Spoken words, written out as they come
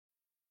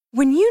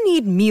When you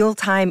need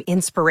mealtime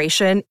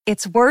inspiration,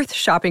 it's worth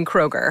shopping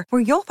Kroger,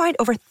 where you'll find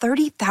over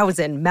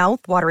 30,000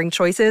 mouth-watering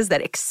choices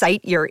that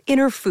excite your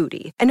inner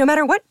foodie. And no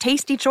matter what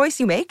tasty choice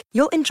you make,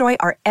 you'll enjoy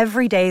our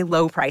everyday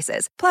low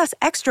prices, plus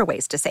extra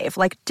ways to save,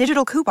 like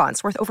digital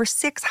coupons worth over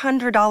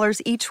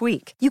 $600 each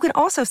week. You can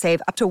also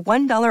save up to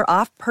 $1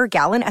 off per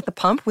gallon at the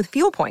pump with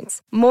fuel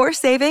points. More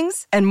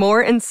savings and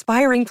more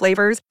inspiring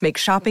flavors make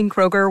shopping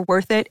Kroger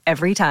worth it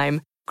every time.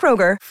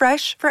 Kroger,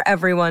 fresh for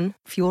everyone.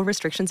 Fuel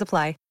restrictions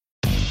apply.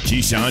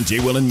 Keyshawn, J.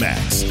 Will, and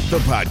Max, the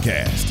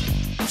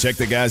podcast. Check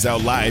the guys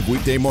out live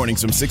weekday mornings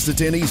from 6 to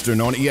 10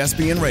 Eastern on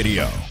ESPN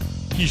Radio.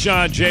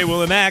 Keyshawn, J.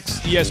 Will, and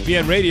Max,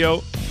 ESPN Radio,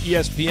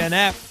 ESPN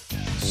app,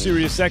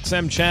 Sirius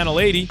XM Channel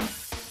 80.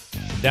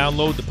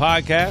 Download the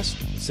podcast.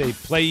 Say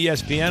play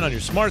ESPN on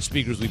your smart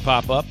speakers. We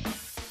pop up.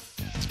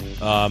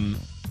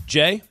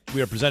 Jay,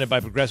 we are presented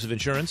by Progressive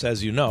Insurance,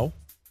 as you know.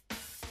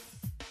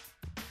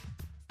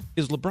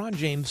 Is LeBron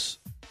James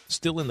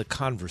still in the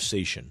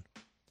conversation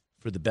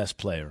for the best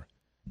player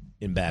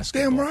in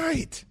basketball? Damn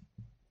right.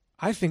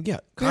 I think, yeah.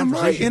 Damn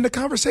right. In the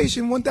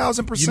conversation,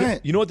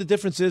 1,000%. You know what the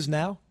difference is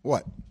now?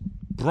 What?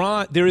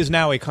 There is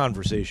now a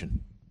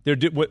conversation.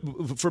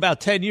 For about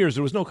 10 years,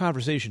 there was no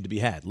conversation to be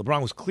had.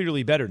 LeBron was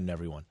clearly better than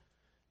everyone.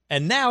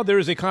 And now there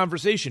is a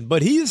conversation,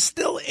 but he is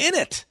still in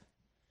it.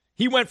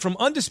 He went from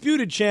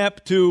undisputed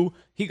champ to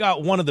he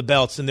got one of the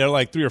belts, and they're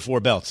like 3 or 4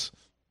 belts,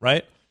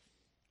 right?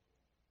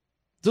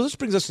 So this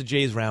brings us to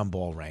Jay's round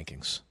ball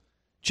rankings.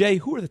 Jay,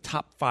 who are the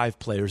top 5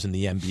 players in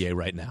the NBA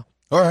right now?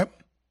 All right,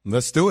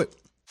 let's do it.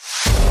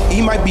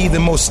 He might be the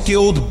most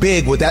skilled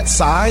big with that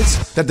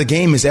size that the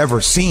game has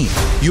ever seen.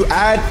 You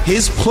add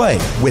his play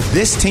with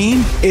this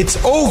team,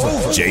 it's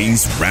over.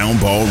 Jay's round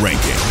ball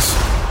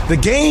rankings. The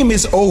game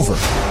is over.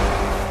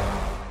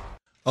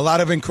 A lot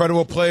of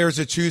incredible players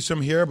to choose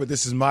from here, but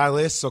this is my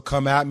list, so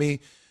come at me.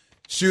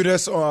 Shoot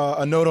us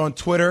a note on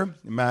Twitter.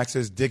 Max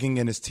is digging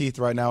in his teeth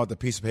right now with a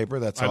piece of paper.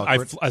 That's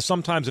awkward. I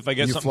sometimes, if I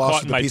get something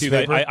caught in my teeth,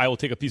 I will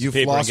take a piece of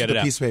paper and get it out. You floss with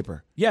a piece of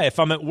paper? Yeah, if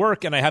I'm at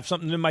work and I have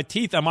something in my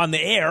teeth, I'm on the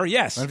air,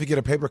 yes. What if you get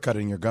a paper cut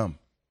in your gum?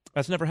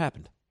 That's never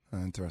happened.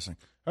 Interesting.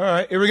 All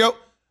right, here we go.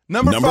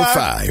 Number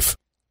 5.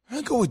 I'm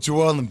going to go with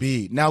Joel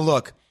Embiid. Now,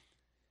 look,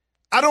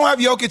 I don't have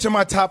Jokic in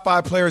my top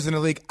 5 players in the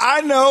league.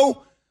 I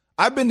know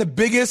I've been the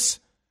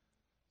biggest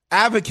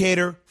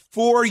advocator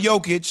for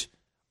Jokic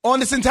on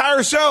this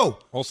entire show.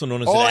 Also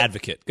known as an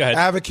advocate. Go ahead.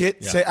 Advocate.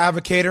 Yeah. Say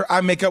advocator.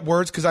 I make up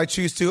words because I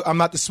choose to. I'm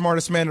not the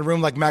smartest man in the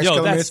room like Max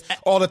Kellerman is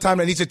all the time.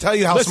 I need to tell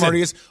you how smart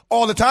he is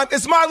all the time.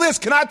 It's my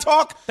list. Can I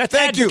talk? That's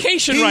Thank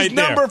advocation you. right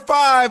there. He's number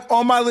 5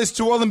 on my list,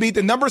 Joel Embiid.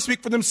 The numbers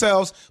speak for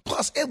themselves.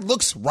 Plus, it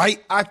looks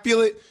right. I feel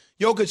it.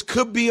 Jokic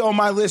could be on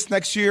my list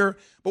next year,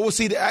 but we'll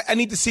see. I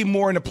need to see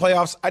more in the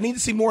playoffs. I need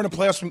to see more in the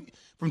playoffs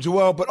from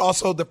Joel, but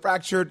also the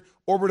fractured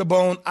orbital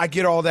bone. I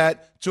get all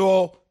that.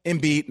 Joel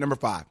Embiid, number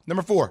 5.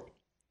 Number 4.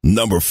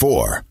 Number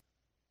 4.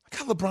 I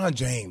got LeBron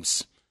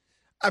James.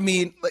 I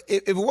mean,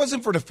 if it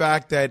wasn't for the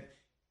fact that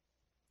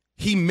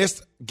he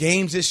missed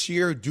games this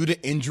year due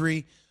to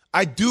injury,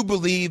 I do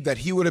believe that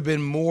he would have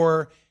been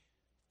more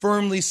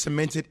firmly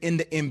cemented in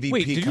the MVP conversation.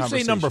 Wait, did you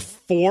say number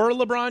 4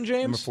 LeBron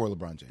James? Number 4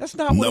 LeBron James. That's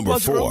not what it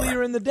was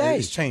earlier in the day.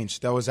 It's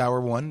changed. That was hour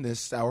 1.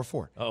 This is hour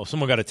 4. Oh,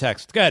 someone got a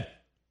text. Go ahead.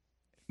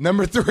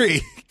 Number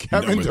 3,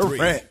 Kevin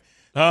Durant.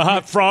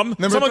 Someone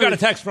 3. got a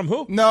text from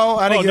who? No,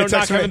 I didn't get a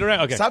text from Kevin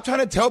Durant. Okay. Stop trying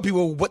to tell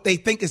people what they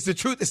think is the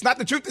truth. It's not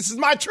the truth. This is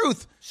my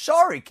truth.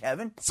 Sorry,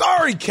 Kevin.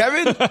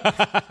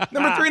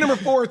 Number 3, number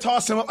 4,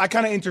 toss them up. I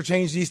kind of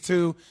interchange these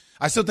two.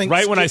 I still think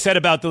when I said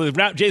about the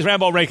Jay's round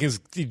ball rankings,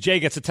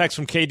 Jay gets a text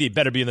from KD.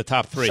 Better be in the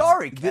top 3.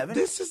 Sorry, Kevin.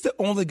 This is the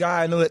only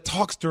guy I know that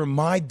talks during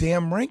my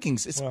damn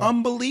rankings. It's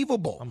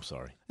unbelievable. I'm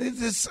sorry.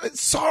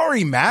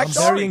 Sorry, Max.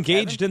 I'm very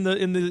engaged Kevin.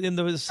 in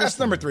the system. That's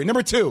number 3.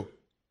 Number 2.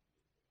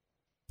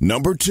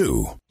 Number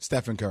 2.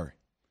 Stephen Curry.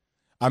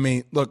 I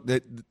mean, look,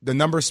 the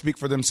numbers speak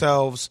for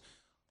themselves.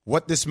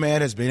 What this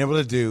man has been able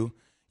to do.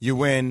 You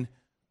win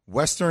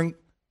Western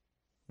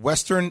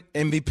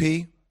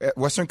MVP,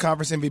 Western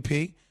Conference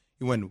MVP.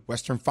 You win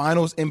Western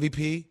Finals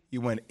MVP.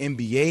 You win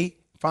NBA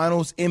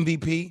Finals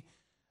MVP.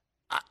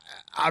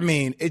 I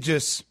mean, it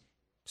just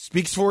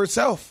speaks for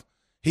itself.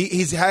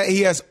 He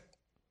has.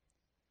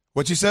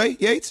 What you say,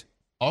 Yates?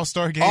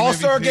 All-Star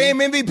game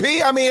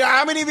MVP. I mean,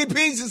 how many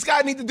MVPs does this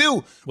guy need to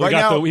do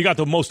he got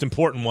the most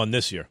important one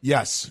this year.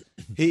 Yes.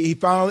 He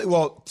finally,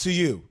 to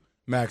you,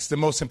 Max, the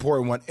most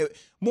important one.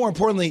 More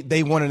importantly,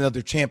 they won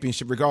another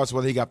championship, regardless of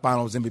whether he got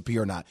Finals MVP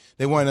or not.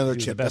 They won another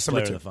chip. The best That's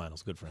player number 2. in the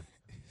Finals. Good for him.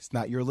 It's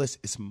not your list.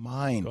 It's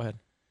mine. Go ahead.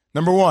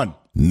 Number 1.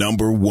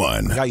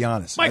 I got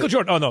Giannis. Michael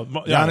Jordan. Oh, no.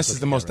 Giannis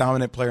is the most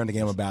dominant player in the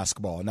game of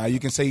basketball. Now, you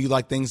can say you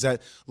like things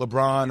that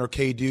LeBron or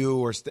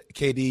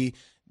KD,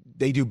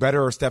 they do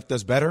better or Steph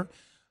does better.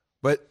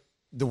 But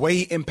the way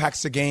he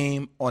impacts the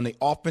game on the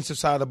offensive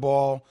side of the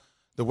ball,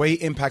 the way he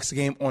impacts the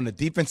game on the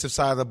defensive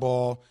side of the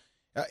ball,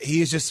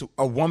 he is just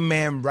a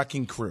one-man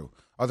wrecking crew.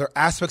 Are there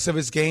aspects of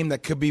his game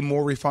that could be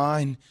more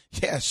refined?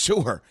 Yeah,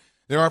 sure.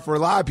 There are for a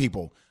lot of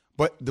people.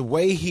 But the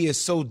way he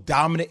is so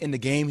dominant in the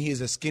game, he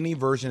is a skinny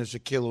version of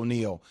Shaquille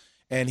O'Neal.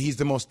 and he's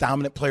the most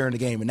dominant player in the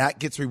game, and that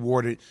gets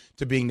rewarded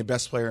to being the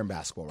best player in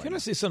basketball right now. Can I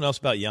say something else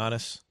about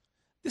Giannis?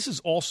 This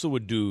is also a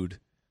dude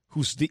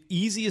who's the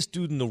easiest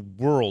dude in the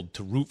world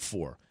to root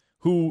for,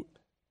 who,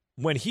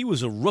 when he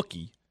was a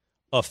rookie,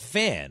 a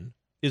fan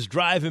is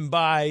driving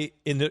by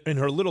in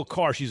her little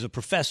car. She's a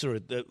professor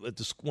at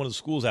one of the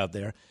schools out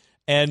there,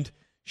 and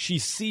she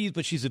sees,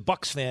 but she's a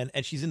Bucks fan,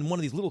 and she's in one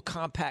of these little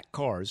compact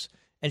cars,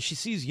 and she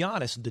sees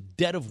Giannis in the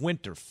dead of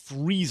winter,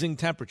 freezing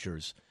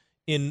temperatures,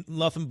 in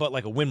nothing but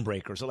like a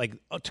windbreaker, so like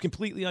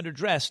completely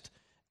underdressed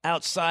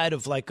outside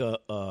of like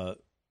a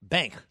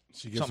bank.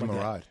 She gives him a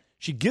ride.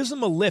 She gives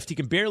him a lift. He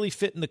can barely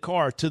fit in the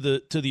car to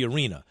the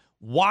arena.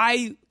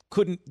 Why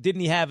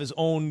didn't he have his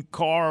own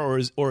car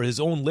or his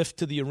own lift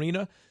to the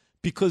arena?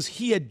 Because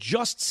he had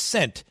just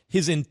sent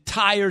his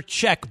entire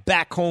check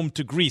back home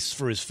to Greece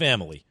for his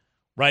family,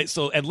 right?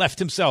 So, and left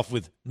himself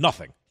with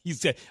nothing. He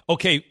said,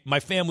 okay, my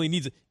family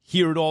needs it.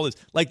 Here it all is.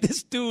 Like,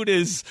 this dude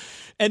is,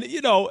 and,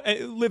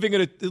 living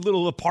in a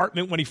little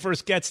apartment when he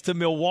first gets to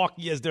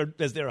Milwaukee as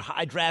their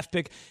high draft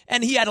pick.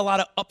 And he had a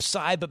lot of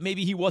upside, but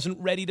maybe he wasn't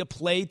ready to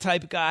play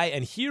type guy.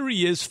 And here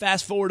he is,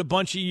 fast forward a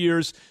bunch of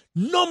years,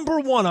 number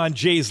one on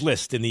Jay's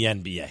list in the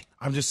NBA.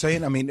 I'm just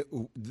saying,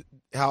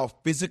 how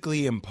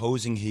physically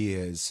imposing he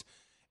is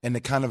and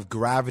the kind of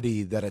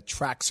gravity that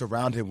attracts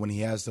around him when he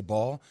has the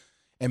ball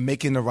and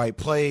making the right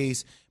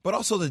plays, but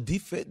also the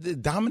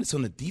dominance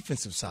on the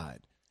defensive side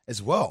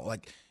as well.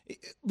 Like,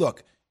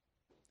 look,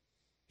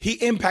 he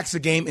impacts the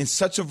game in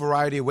such a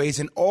variety of ways,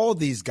 and all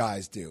these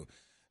guys do.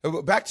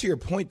 Back to your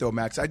point, though,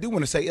 Max, I do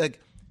want to say,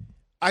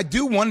 I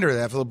do wonder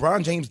that if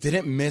LeBron James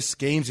didn't miss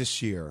games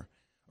this year,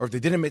 or if they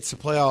didn't miss the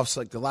playoffs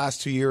like the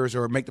last 2 years,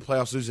 or make the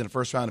playoffs losing the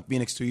first round of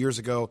Phoenix 2 years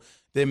ago,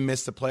 then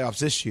miss the playoffs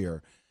this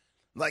year,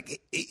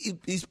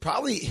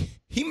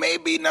 he may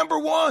be number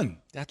one.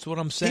 That's what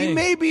I'm saying. He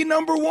may be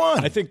number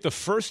one. I think the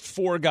first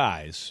four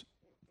guys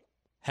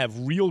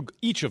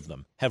each of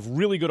them have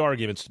really good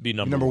arguments to be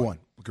number one.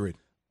 Agreed.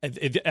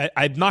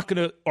 I'm not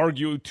going to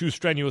argue too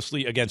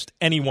strenuously against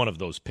any one of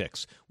those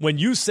picks. When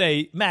you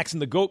say, Max, in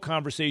the GOAT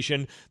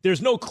conversation,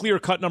 there's no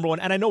clear-cut number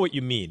one, and I know what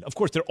you mean. Of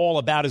course, they're all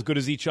about as good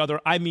as each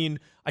other. I mean,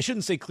 I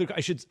shouldn't say clear.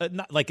 I should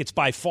not like it's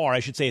by far. I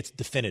should say it's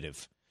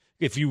definitive.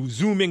 If you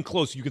zoom in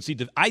close, you can see.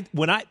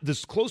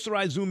 The closer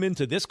I zoom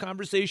into this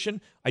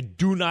conversation, I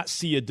do not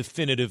see a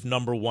definitive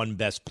number one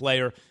best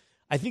player.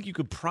 I think you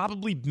could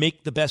probably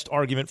make the best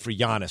argument for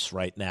Giannis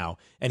right now,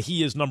 and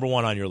he is number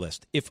one on your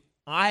list. If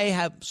I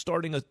have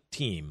starting a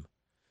team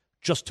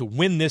just to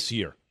win this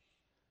year,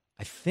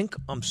 I think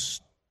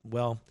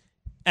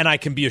and I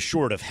can be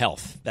assured of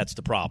health. That's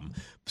the problem.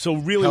 So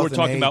really we're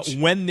talking about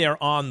when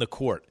they're on the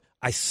court.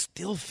 I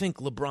still think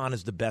LeBron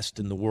is the best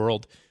in the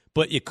world,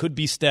 but it could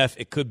be Steph,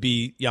 it could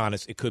be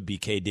Giannis, it could be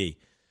KD.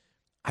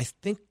 I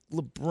think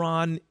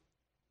LeBron,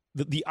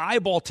 the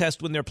eyeball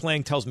test when they're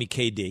playing tells me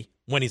KD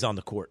when he's on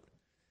the court.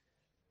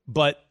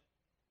 But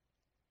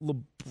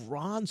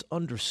LeBron's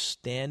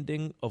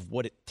understanding of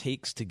what it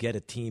takes to get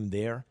a team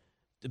there,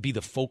 to be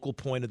the focal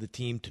point of the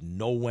team, to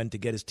know when to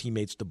get his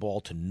teammates the ball,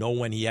 to know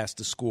when he has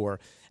to score,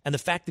 and the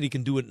fact that he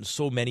can do it in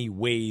so many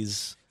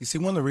ways. You see,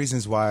 one of the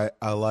reasons why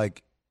I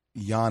like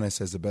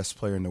Giannis as the best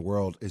player in the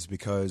world is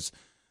because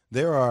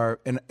there are,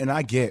 and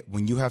I get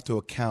when you have to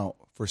account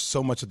for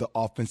so much of the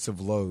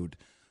offensive load,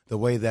 the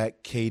way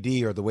that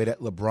KD or the way that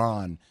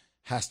LeBron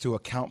has to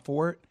account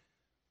for it,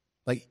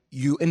 like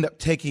you end up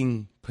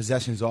taking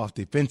possessions off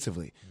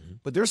defensively. Mm-hmm.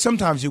 But there's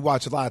sometimes you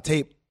watch a lot of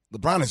tape,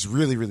 LeBron is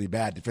really, really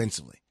bad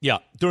defensively. Yeah,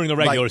 during the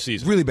regular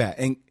season. Really bad.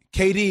 And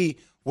KD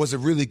was a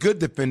really good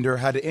defender,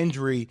 had an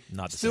injury.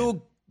 Not the still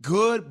same.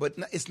 Good, but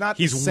it's not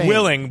the same. He's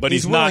willing, but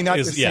he's willing, not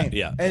the same.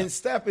 Yeah. And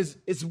Steph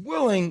is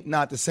willing,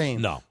 not the same.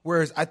 No.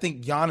 Whereas I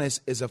think Giannis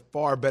is a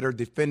far better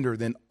defender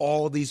than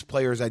all these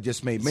players I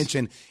just made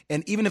mention.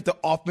 And even if the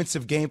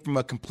offensive game from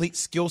a complete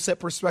skill set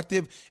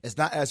perspective is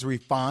not as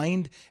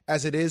refined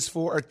as it is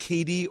for a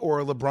KD or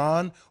a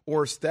LeBron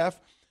or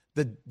Steph,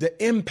 the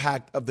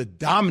impact of the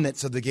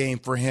dominance of the game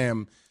for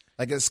him,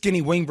 like a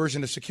skinny wing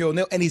version of Shaquille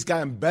O'Neal, and he's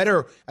gotten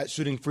better at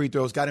shooting free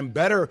throws, gotten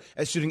better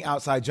at shooting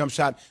outside jump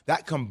shot.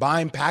 That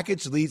combined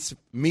package leads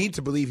me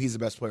to believe he's the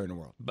best player in the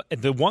world. But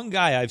the one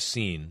guy I've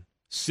seen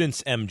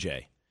since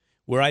MJ,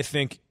 where I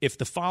think if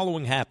the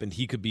following happened,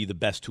 he could be the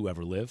best who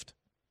ever lived.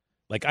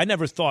 Like, I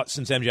never thought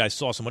since MJ I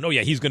saw someone, oh,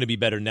 yeah, he's going to be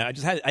better now.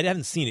 I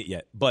haven't seen it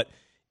yet. But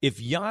if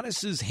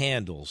Giannis's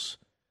handles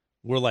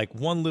were like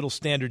one little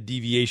standard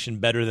deviation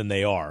better than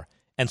they are,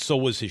 and so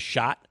was his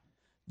shot,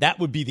 that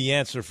would be the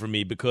answer for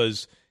me,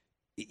 because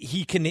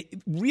he can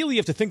really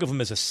have to think of him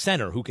as a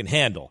center who can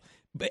handle.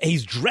 But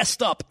he's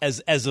dressed up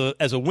as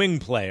a wing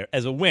player,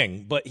 as a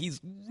wing, but he's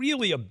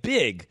really a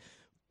big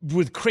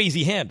with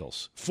crazy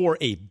handles for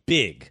a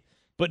big,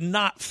 but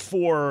not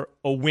for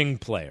a wing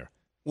player.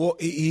 Well,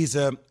 he's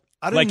I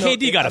don't like know,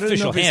 KD got I don't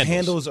official know if his handles.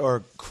 handles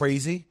are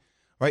crazy.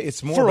 Right,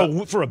 it's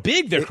more for a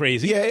big, they're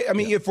crazy. Yeah, I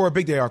mean, for a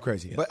big, they are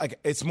crazy. Yeah. But like,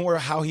 it's more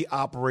how he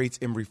operates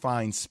in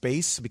refined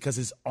space because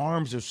his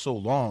arms are so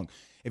long.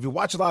 If you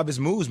watch a lot of his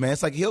moves, man,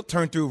 it's like he'll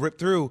turn through, rip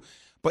through,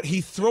 but he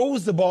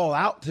throws the ball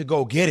out to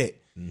go get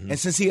it. And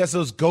since he has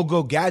those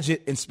go-go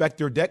gadget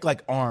Inspector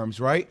Deck-like arms,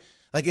 right?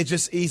 Like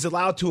he's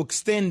allowed to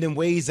extend in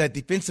ways that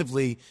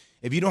defensively,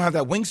 if you don't have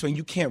that wingspan,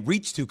 you can't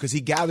reach to because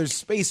he gathers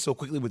space so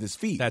quickly with his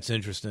feet. That's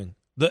interesting.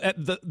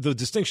 The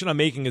distinction I'm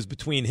making is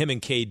between him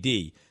and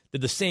KD. They're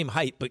the same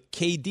height, but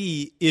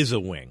KD is a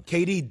wing.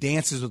 KD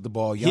dances with the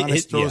ball.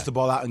 Giannis throws the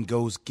ball out and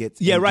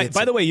gets right.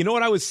 By it. the way, you know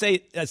what I would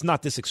say? That's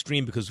not this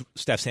extreme because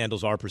Steph's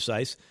handles are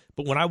precise.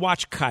 But when I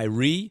watch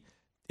Kyrie,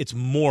 it's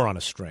more on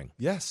a string.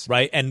 Yes.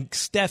 Right? And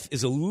Steph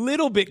is a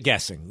little bit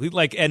guessing.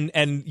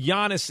 And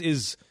Giannis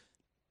is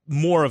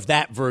more of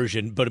that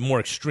version, but more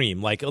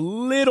extreme. Like a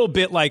little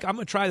bit like, I'm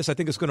going to try this. I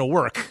think it's going to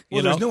work.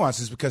 Well, there's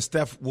nuances because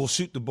Steph will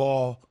shoot the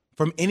ball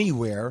from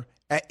anywhere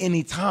at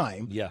any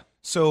time. Yeah.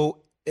 So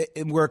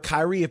where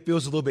Kyrie, it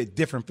feels a little bit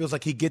different. Feels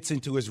like he gets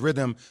into his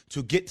rhythm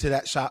to get to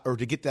that shot or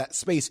to get that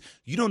space.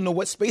 You don't know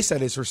what space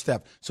that is for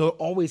Steph. So it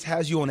always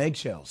has you on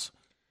eggshells.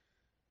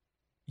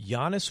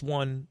 Giannis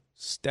 1,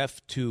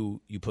 Steph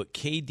 2. You put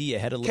KD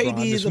ahead of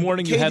LeBron. This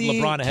morning you had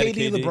LeBron ahead of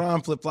KD.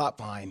 LeBron flip-flop,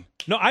 fine.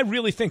 No, I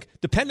really think,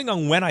 depending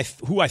on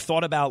who I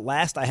thought about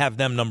last, I have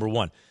them number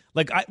 1.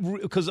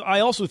 Because I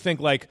also think,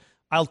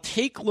 I'll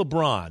take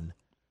LeBron.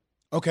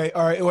 Okay,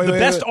 all right. The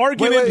best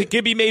argument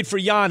can be made for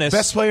Giannis.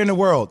 Best player in the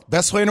world.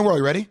 Best player in the world.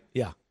 You ready?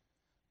 Yeah.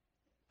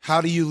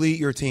 How do you lead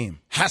your team?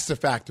 Has to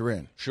factor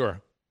in. Sure.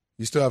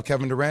 You still have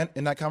Kevin Durant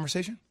in that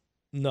conversation?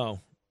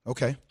 No.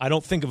 Okay. I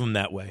don't think of him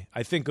that way.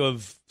 I think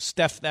of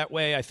Steph that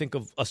way. I think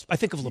of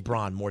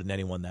LeBron more than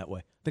anyone that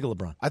way. I think of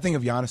LeBron. I think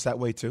of Giannis that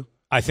way too.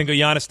 I think of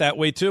Giannis that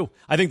way too.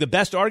 I think the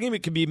best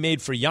argument can be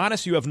made for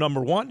Giannis. You have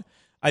number 1.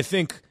 I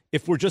think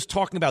if we're just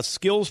talking about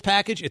skills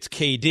package, it's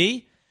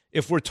KD.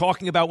 If we're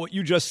talking about what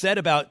you just said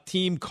about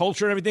team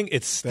culture and everything,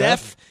 it's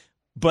Steph.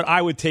 But I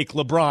would take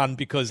LeBron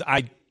because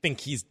I think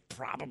he's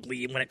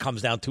probably, when it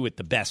comes down to it,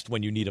 the best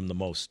when you need him the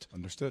most.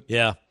 Understood.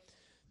 Yeah.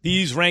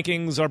 These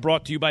rankings are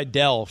brought to you by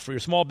Dell. For your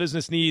small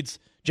business needs,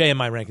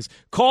 JMI rankings.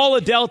 Call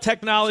a Dell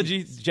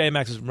Technology. J and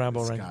Max's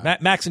Rambo rankings.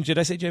 Max and J.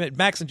 Did I say J?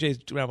 Max and J's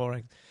Rambo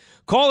rankings.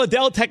 Call a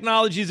Dell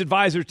Technologies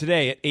advisor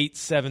today at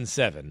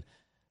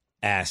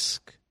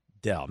 877-ASK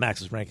Dell.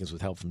 Max's rankings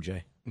with help from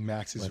Jay.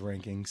 Max's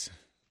rankings.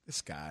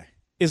 This guy.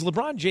 Is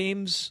LeBron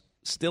James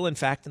still, in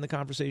fact, in the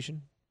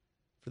conversation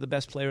for the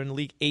best player in the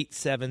league?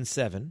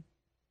 877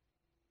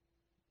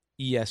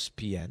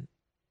 ESPN.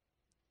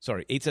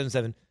 Sorry,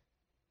 877.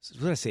 What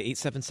did I say?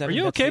 877. Are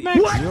you okay,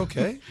 Max? Are you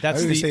okay?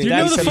 That's the. Do you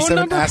know the phone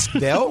number? Ask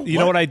Dell. You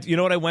know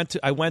what I went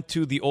to? I went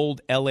to the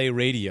old LA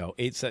radio.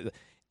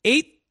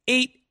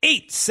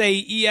 888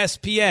 say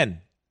ESPN.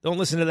 Don't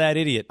listen to that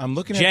idiot. I'm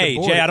looking at the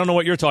board. Jay, I don't know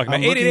what you're talking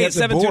about.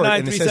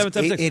 888-729-3776.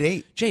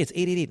 888. Jay, it's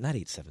 888, not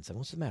 877.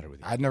 What's the matter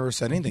with you? I've never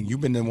said anything. You've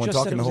been the one Just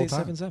talking the whole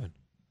said it was time.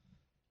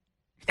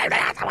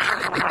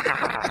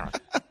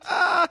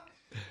 877.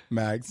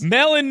 Mags.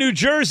 Mel in New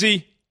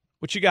Jersey.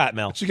 What you got,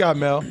 Mel? What you got,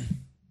 Mel?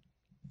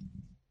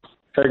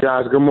 Hey,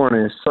 guys. Good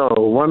morning. So I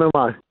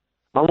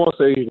won't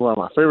say he's one of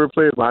my favorite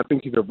players, but I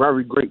think he's a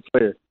very great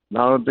player. And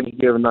I don't think he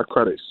gave enough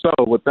credit. So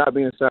with that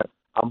being said,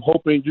 I'm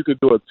hoping you could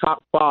do a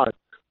top 5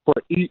 for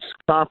each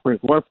conference,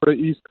 one for the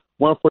East,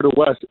 one for the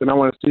West, and I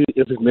want to see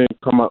if his name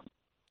come up.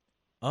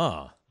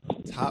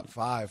 Top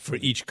 5 for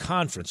each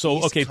conference. So,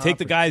 East take the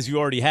conference. guys you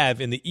already have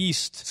in the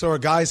East. So are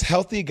guys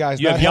healthy? Guys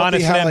You have not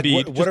Giannis healthy?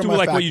 and Embiid. What Just are do my it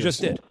like what factors? you just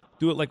did.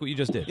 Do it like what you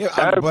just did.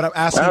 Yeah, but I'm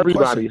asking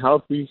everybody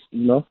healthy,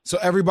 So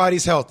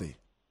everybody's healthy.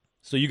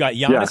 So you got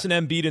Giannis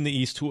and Embiid in the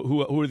East.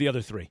 Who are the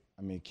other 3?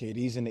 I mean,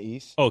 KD's in the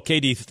East. Oh,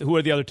 KD. Who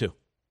are the other 2?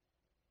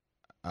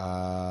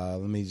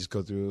 Let me just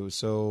go through.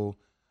 So,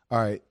 all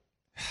right.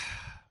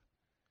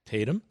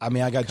 Tatum. I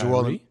mean, I got Kyrie.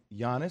 Joel,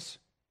 Giannis,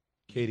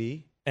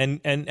 KD,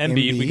 and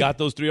Embiid. We got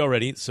those 3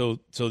 already. So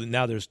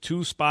now there's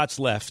 2 spots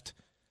left.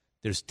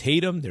 There's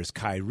Tatum. There's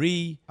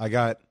Kyrie.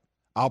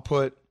 I'll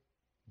put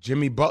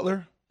Jimmy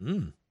Butler.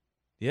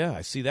 Yeah,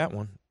 I see that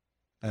one.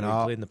 And he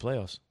I'll played in the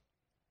playoffs.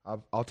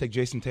 I'll take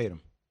Jason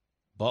Tatum.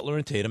 Butler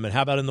and Tatum. And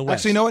how about in the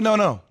West? Actually,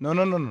 no.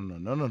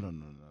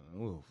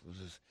 Ooh,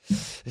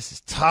 this is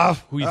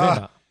tough. Who you think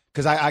about?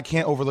 Because I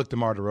can't overlook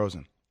DeMar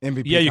DeRozan.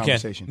 MVP Yeah, you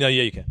conversation. can. No,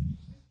 yeah, you can.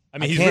 I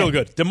mean, he's real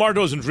good. DeMar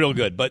DeRozan's real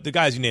good, but the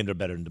guys you named are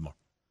better than DeMar.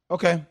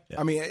 Okay. Yeah.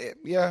 I mean,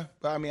 yeah.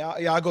 But I mean,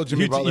 I'll go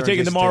Jimmy Butler. You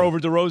taking and DeMar Tatum. over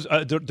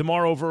DeRozan?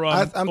 DeMar over?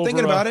 I'm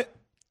thinking about it.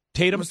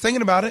 Tatum. I was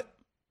thinking about it.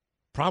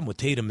 Problem with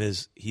Tatum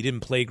is he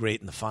didn't play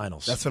great in the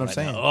finals. That's what I'm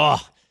saying. Oh.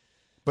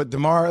 But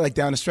DeMar,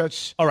 down the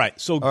stretch. All right.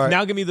 So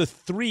now give me the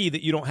 3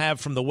 that you don't have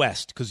from the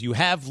West, because you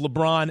have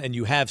LeBron and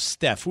you have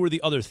Steph. Who are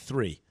the other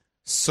 3?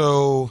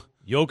 So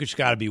Jokic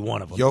got to be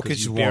one of them.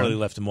 Jokic you barely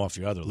left him off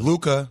your other list.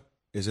 Luka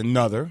is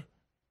another,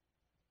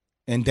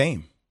 and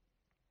Dame.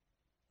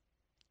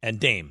 And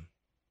Dame.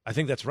 I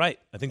think that's right.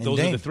 I think And those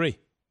Dame. are the 3.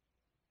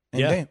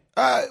 And Yeah. Dame.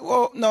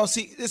 Well, no.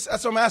 See, that's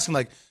what I'm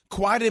asking.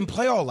 Kawhi didn't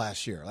play all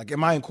last year.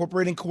 Am I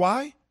incorporating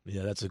Kawhi?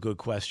 Yeah, that's a good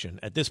question.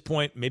 At this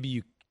point, maybe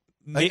you.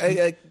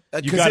 Because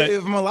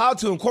if I'm allowed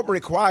to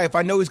incorporate Kawhi, if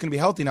I know he's going to be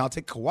healthy now, I'll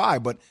take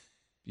Kawhi. But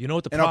you know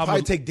what the and problem? I'll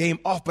probably take Dame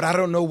off, but I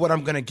don't know what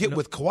I'm going to get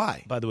with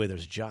Kawhi. By the way,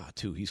 there's Ja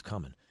too. He's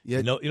coming. Yeah.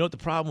 You know what the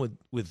problem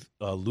with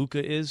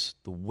Luka is?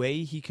 The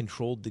way he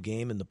controlled the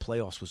game in the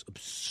playoffs was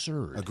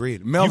absurd.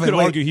 Agreed. Melvin, you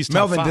could argue he's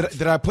top Melvin, five.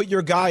 did I put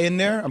your guy in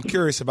there? I'm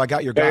curious if I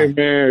got your guy. Hey,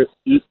 man,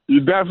 you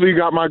definitely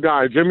got my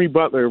guy, Jimmy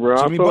Butler, bro.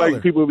 Jimmy I feel Butler.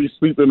 like people be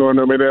sleeping on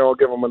him and they don't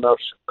give him enough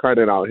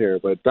credit out here,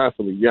 but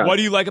definitely, yeah. What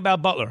do you like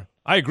about Butler?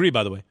 I agree,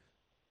 by the way.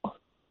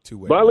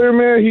 Two-way. Butler,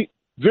 man,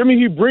 Jimmy,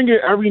 he bring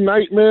it every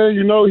night, man.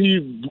 You know,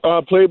 he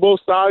play both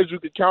sides. You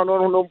could count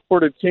on him for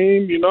the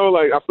team. You know,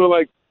 like I feel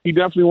like he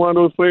definitely one of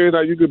those players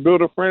that you could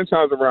build a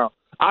franchise around.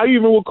 I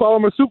even would call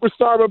him a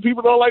superstar, but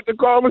people don't like to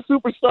call him a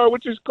superstar,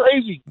 which is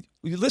crazy.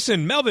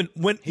 Listen, Melvin,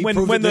 when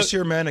this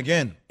year, man,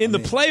 again. The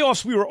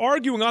playoffs, we were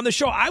arguing on the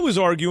show. I was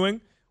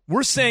arguing.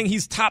 We're saying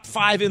he's top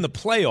 5 in the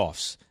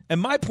playoffs. And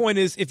my point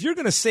is, if you're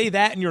going to say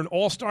that and you're an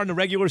all-star in the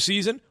regular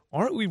season,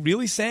 aren't we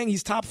really saying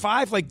he's top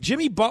 5? Like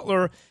Jimmy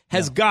Butler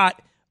has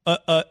got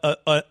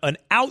an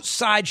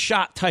outside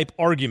shot type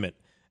argument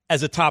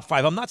as a top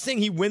 5. I'm not saying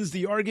he wins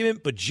the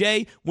argument, but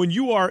Jay, when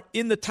you are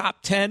in the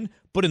top 10,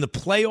 but in the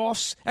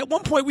playoffs, at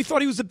one point we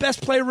thought he was the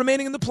best player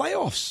remaining in the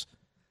playoffs.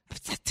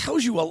 That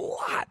tells you a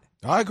lot.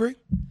 I agree.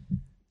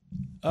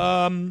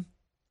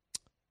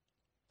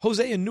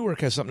 Jose in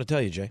Newark has something to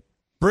tell you, Jay.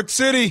 Brick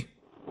City.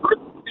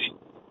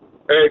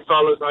 Hey,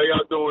 fellas, how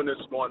y'all doing this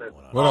morning?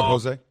 What up,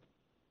 Jose?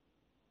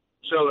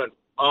 Chilling.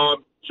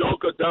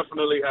 Joker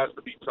definitely has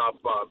to be top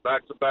 5.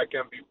 Back-to-back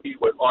MVP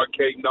with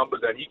arcade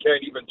numbers, and he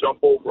can't even jump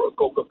over a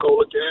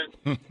Coca-Cola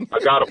can. I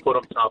got to put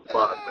him top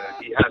 5,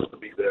 man. He has to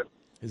be there.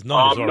 His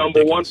numbers are number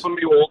ridiculous. 1 for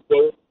me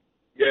also.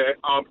 Yeah,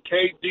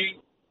 KD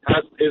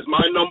is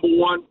my number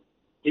 1.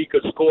 He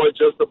could score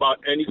just about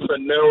any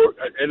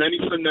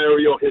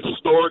scenario,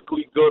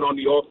 historically good on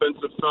the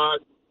offensive side.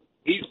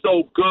 He's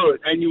so good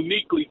and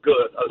uniquely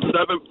good. A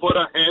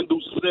 7-footer,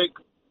 handles 6,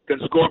 can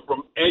score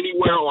from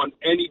anywhere on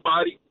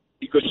anybody.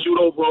 He could shoot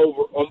over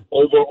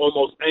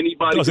almost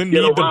anybody. Doesn't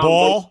need the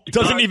ball.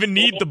 Doesn't even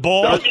need the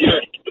ball.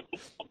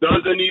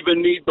 Doesn't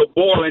even need the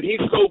ball. And he's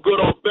so good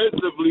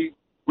offensively.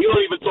 We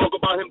don't even talk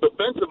about him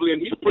defensively,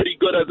 and he's pretty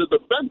good as a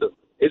defender.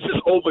 It's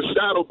just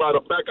overshadowed by the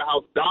fact of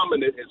how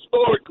dominant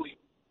historically.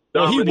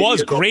 Well, he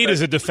was great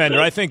as a defender.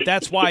 I think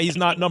that's why he's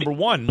not number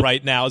 1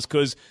 right now, is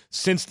because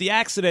since the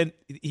accident,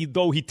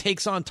 though he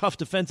takes on tough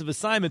defensive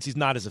assignments, he's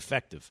not as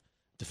effective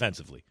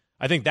defensively.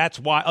 I think that's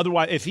why.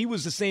 Otherwise, if he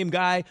was the same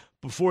guy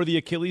before the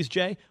Achilles,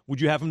 Jay,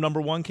 would you have him number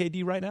 1,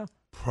 KD, right now?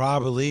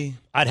 Probably.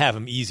 I'd have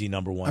him easy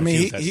number 1 if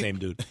he was that same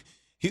dude.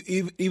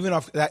 Even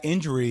off that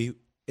injury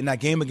in that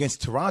game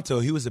against Toronto,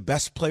 he was the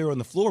best player on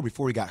the floor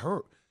before he got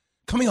hurt.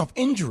 Coming off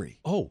injury.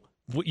 Oh,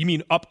 what you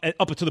mean up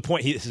to the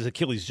point his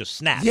Achilles just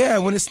snapped? Yeah,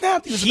 when it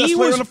snapped, he was the best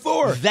player on the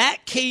floor. That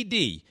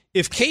KD,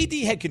 if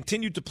KD had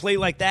continued to play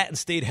like that and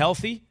stayed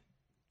healthy,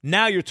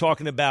 now you're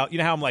talking about, you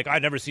know how I'm like,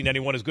 I've never seen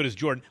anyone as good as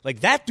Jordan. Like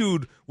that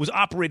dude was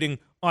operating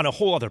on a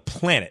whole other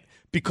planet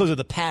because of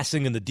the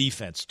passing and the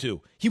defense too.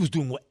 He was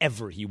doing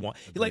whatever he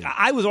wanted. Like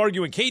I was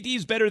arguing, KD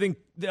is better than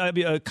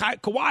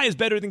Kawhi is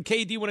better than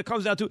KD when it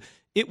comes down to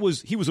it.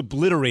 He was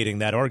obliterating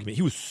that argument.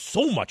 He was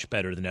so much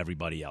better than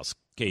everybody else.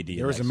 KD.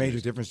 There was a major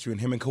difference between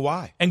him and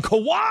Kawhi. And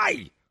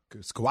Kawhi.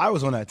 Because Kawhi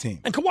was on that team.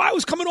 And Kawhi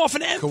was coming off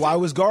an end. Kawhi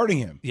was guarding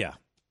him. Yeah.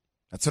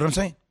 That's what I'm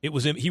saying.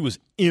 He was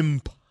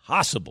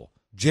impossible.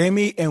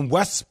 Jamie in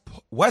West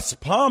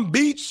Palm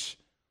Beach.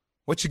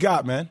 What you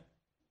got, man?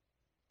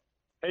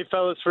 Hey,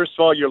 fellas, first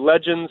of all, you're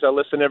legends. I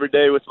listen every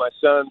day with my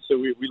son, so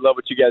we love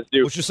what you guys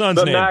do. What's your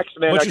son's name? Max,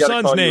 man, what's your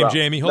son's name,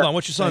 Jamie? Hold on.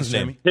 What's your son's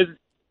name? His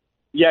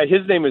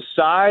name is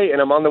Cy, and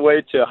I'm on the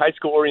way to high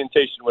school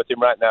orientation with him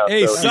right now.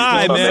 Hey, so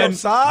Cy, man.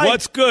 Cy?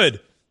 What's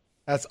good?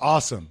 That's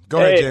awesome. Go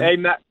ahead, Jamie. Hey,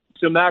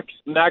 Max,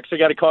 I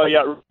got to call you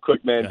out real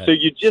quick, man. So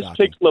you just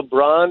picked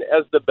LeBron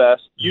as the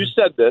best. You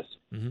said this.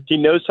 He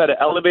knows how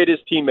to elevate his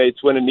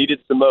teammates when it needed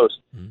the most.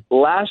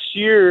 Last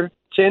year,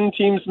 10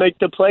 teams make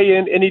the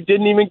play-in, and he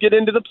didn't even get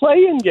into the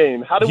play-in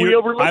game. How do we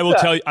overlook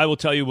that? I will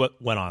tell you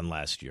what went on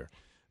last year.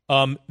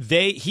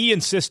 He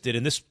insisted,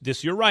 and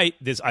this you're right.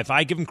 If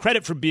I give him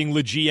credit for being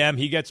the GM,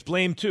 he gets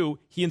blamed too.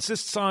 He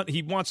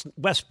wants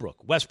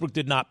Westbrook. Westbrook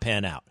did not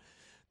pan out.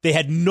 They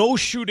had no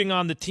shooting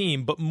on the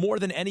team, but more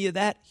than any of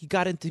that, he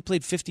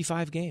played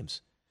 55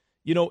 games.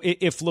 You know,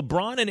 if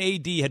LeBron and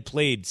AD had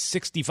played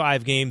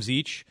 65 games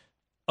each,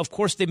 of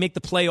course they make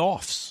the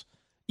playoffs,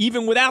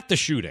 even without the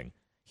shooting.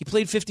 He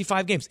played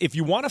 55 games. If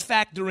you want to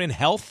factor in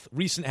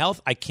recent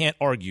health, I can't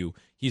argue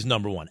he's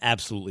number 1.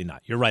 Absolutely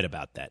not. You're right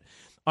about that.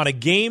 On a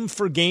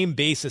game-for-game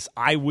basis,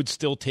 I would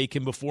still take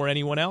him before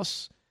anyone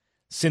else,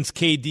 since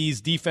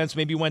KD's defense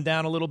maybe went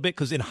down a little bit,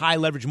 because in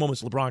high-leverage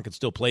moments, LeBron can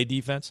still play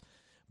defense.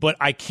 But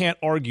I can't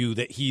argue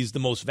that he's the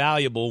most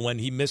valuable when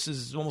he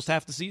misses almost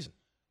half the season.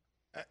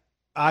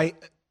 I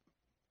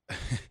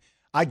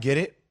get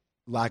it.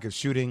 Lack of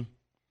shooting.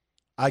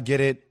 I get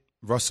it.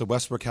 Russell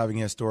Westbrook having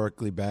a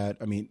historically bad.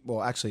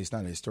 Actually, it's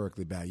not a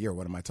historically bad year.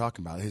 What am I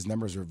talking about? His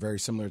numbers are very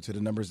similar to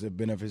the numbers that have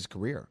been of his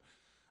career.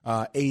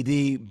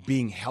 AD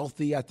being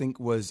healthy, I think,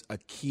 was a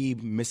key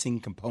missing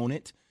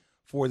component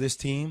for this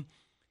team.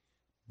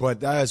 But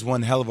that is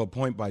one hell of a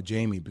point by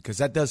Jamie, because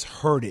that does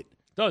hurt it.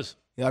 Does.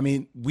 I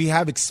mean, we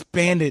have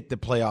expanded the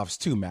playoffs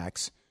too,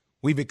 Max.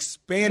 We've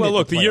expanded. Well,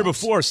 look, the year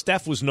before,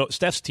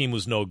 Steph's team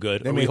was no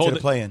good. They made it to the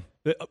play-in.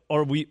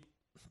 Or we.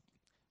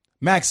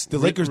 Max, the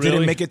Lakers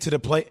didn't make it to the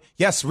play.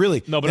 Yes,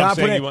 really. No, but I'm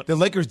saying the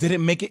Lakers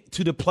didn't make it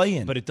to the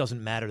play-in. But it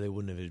doesn't matter. They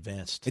wouldn't have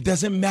advanced. It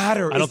doesn't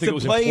matter. I don't think it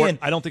was important.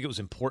 I don't think it was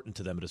important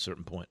to them at a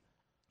certain point.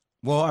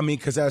 Well, I mean,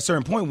 because at a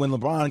certain point when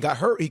LeBron got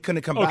hurt, he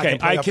couldn't come back. Okay, and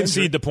play I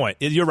concede the point.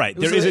 You're right.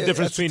 There is a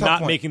difference between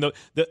not making the.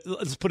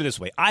 Let's put it this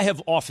way. I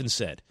have often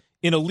said,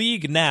 in a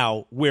league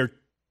now where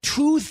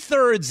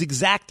 2/3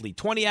 exactly,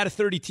 20 out of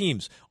 30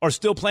 teams are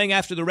still playing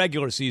after the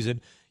regular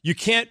season, you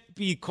can't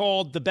be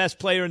called the best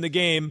player in the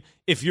game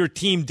if your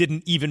team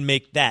didn't even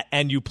make that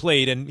and you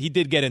played, and he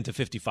did get into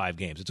 55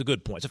 games. It's a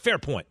good point. It's a fair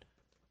point.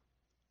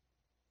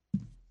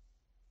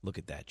 Look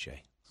at that,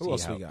 Jay. Who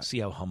else we got? See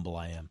how humble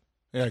I am.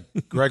 Yeah,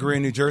 Gregory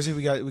in New Jersey.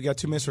 We got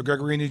 2 minutes for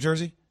Gregory in New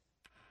Jersey.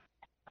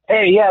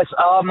 Hey, yes.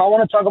 I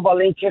want to talk about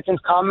Lane Kiffin's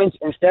comments.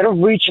 Instead of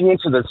reaching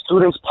into the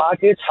students'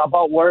 pockets, how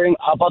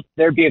about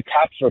there be a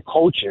cap for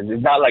coaches?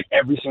 It's not like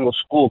every single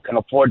school can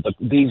afford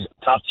these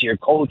top-tier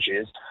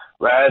coaches,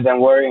 rather than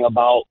worrying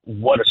about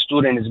what a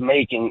student is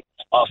making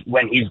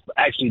when he's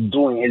actually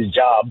doing his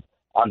job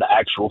on the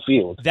actual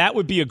field. That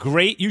would be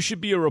you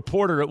should be a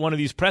reporter at one of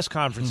these press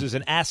conferences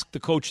and ask the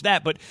coach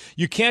that. But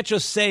you can't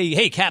just say,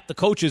 hey, cap the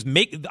coaches.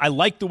 I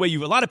like the way a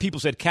lot of people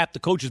said cap the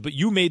coaches, but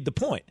you made the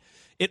point.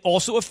 It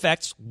also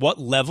affects what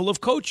level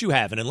of coach you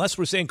have. And unless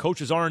we're saying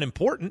coaches aren't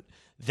important,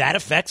 that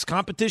affects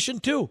competition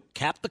too.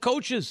 Cap the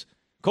coaches.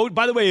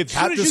 By the way, as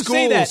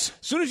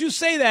soon as you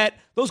say that,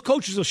 those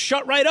coaches will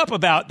shut right up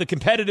about the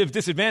competitive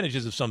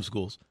disadvantages of some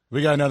schools.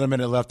 We got another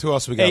minute left. Who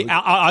else we got? Hey,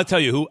 I'll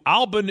tell you who.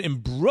 Alban in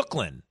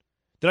Brooklyn.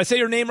 Did I say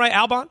your name right,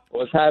 Alban?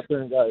 What's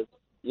happening, guys?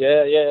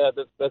 Yeah.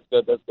 That's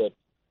good.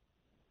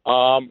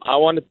 I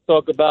wanted to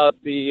talk about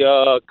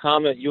the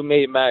comment you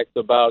made, Max,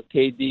 about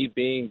KD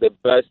being the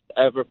best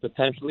ever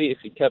potentially if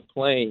he kept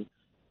playing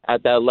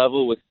at that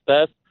level with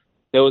Steph.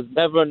 There was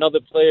never another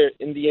player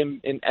in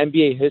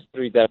NBA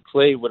history that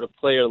played with a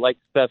player like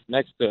Steph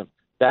next to him.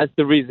 That's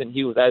the reason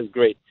he was as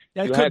great.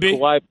 That you could had be.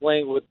 Kawhi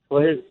playing with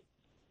players.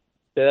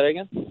 Say that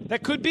again?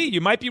 That could be. You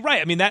might be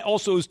right. I mean, that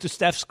also is to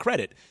Steph's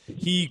credit.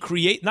 He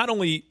not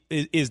only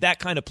is that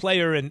kind of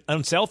player and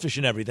unselfish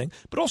and everything,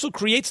 but also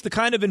creates the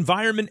kind of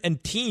environment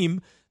and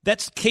team that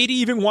KD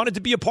even wanted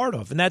to be a part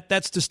of. And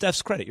that's to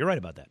Steph's credit. You're right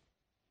about that.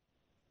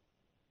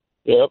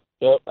 Yep.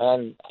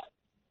 And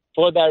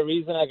for that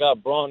reason, I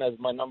got Braun as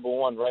my number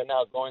one right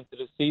now going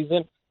into the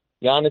season.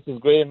 Giannis is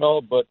great and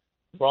all, but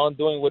Braun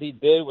doing what he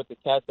did with the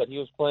cats that he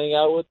was playing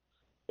out with,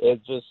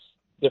 it's just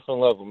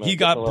different level, man. He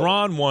got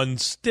Braun one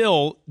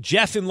still.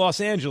 Jeff in Los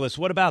Angeles,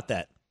 what about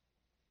that?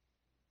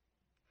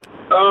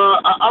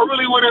 I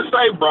really wouldn't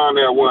say Braun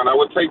that one. I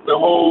would take the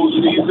whole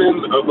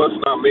season of us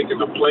not making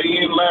the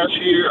play-in last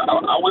year.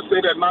 I would say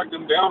that knocked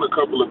him down a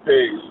couple of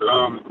pegs.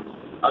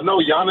 I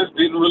know Giannis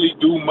didn't really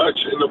do much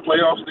in the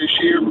playoffs this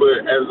year,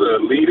 but as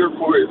a leader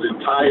for his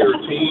entire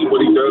team,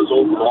 what he does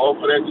overall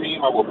for that team,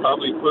 I would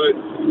probably put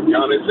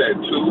Giannis at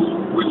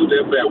 2, with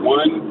Steph at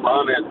 1,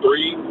 Braun at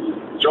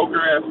 3,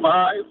 Joker at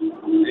 5,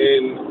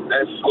 and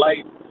that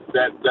slight 4,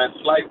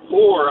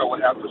 I would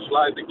have to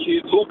slide the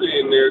kid Luka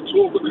in there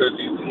too, because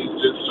he's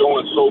just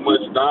showing so much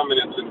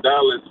dominance in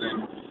Dallas,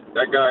 and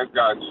that guy's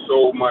got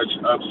so much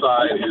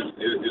upside.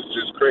 It's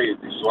just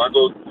crazy. So I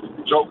go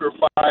Joker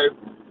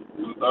 5.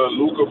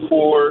 Luka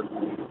 4,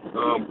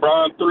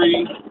 Braun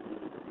 3.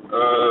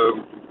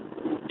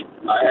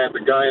 I had the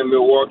guy in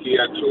Milwaukee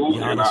at 2,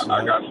 and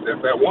I got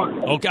Steph at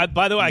 1. Okay.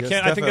 By the way, I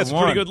think that's a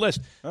pretty good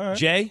list. Right.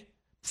 Jay,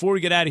 before we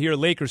get out of here,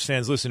 Lakers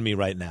fans, listen to me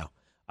right now.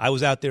 I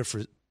was out there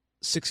for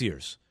 6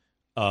 years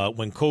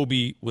when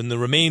the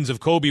remains of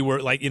Kobe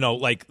were like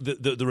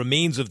the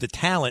remains of the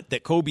talent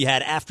that Kobe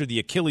had after the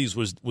Achilles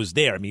was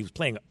there. I mean, he was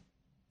playing a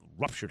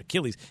ruptured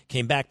Achilles,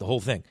 came back, the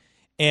whole thing,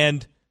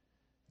 and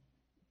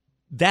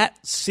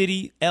that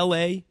city,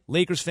 L.A.,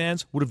 Lakers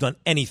fans would have done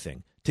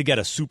anything to get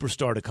a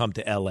superstar to come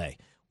to L.A.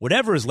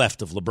 Whatever is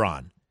left of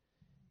LeBron,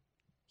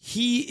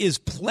 he is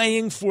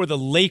playing for the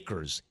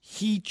Lakers.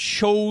 He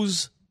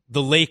chose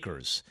the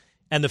Lakers.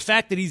 And the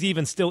fact that he's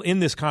even still in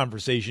this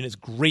conversation is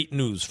great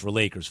news for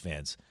Lakers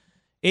fans.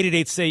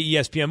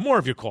 888-SAY-ESPN, more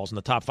of your calls in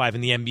the top 5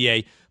 in the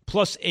NBA,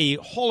 plus a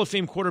Hall of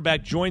Fame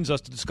quarterback joins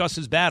us to discuss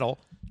his battle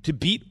to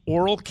beat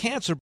oral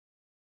cancer.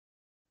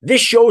 This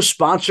show is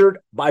sponsored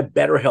by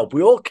BetterHelp.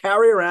 We all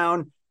carry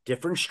around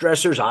different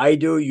stressors. I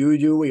do, you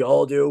do, we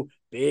all do,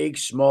 big,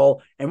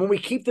 small. And when we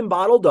keep them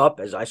bottled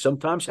up, as I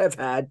sometimes have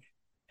had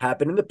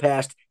happen in the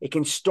past, it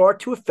can start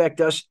to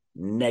affect us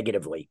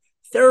negatively.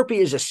 Therapy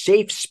is a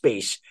safe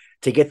space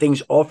to get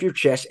things off your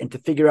chest and to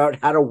figure out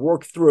how to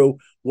work through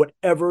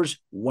whatever's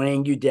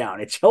weighing you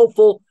down. It's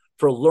helpful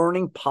for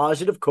learning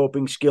positive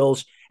coping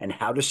skills and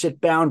how to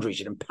set boundaries.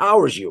 It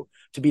empowers you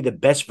to be the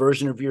best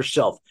version of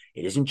yourself.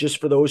 It isn't just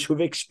for those who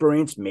have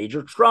experienced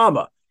major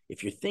trauma.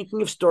 If you're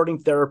thinking of starting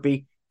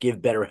therapy, give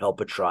BetterHelp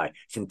a try.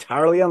 It's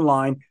entirely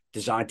online,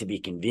 designed to be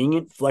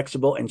convenient,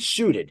 flexible, and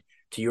suited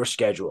to your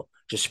schedule.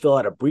 Just fill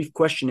out a brief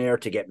questionnaire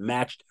to get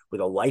matched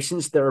with a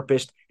licensed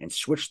therapist and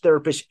switch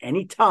therapists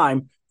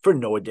anytime for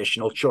no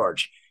additional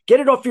charge. Get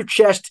it off your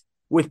chest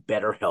with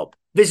BetterHelp.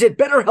 Visit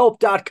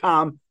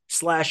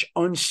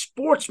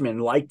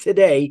BetterHelp.com/unsportsmanlike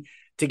today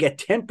to get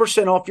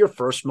 10% off your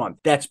first month.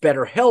 That's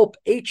BetterHelp,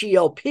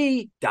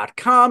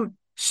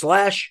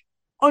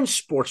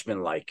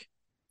 HELP.com/unsportsmanlike.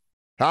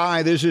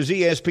 Hi, this is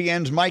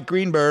ESPN's Mike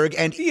Greenberg,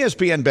 and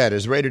ESPN Bet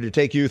is ready to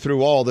take you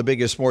through all the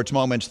biggest sports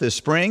moments this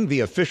spring.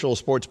 The official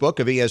sports book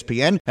of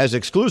ESPN has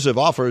exclusive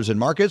offers and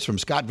markets from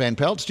Scott Van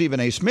Pelt, Stephen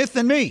A. Smith,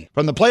 and me.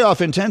 From the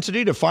playoff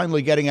intensity to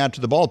finally getting out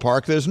to the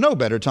ballpark, there's no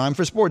better time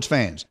for sports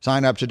fans.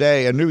 Sign up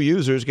today, and new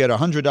users get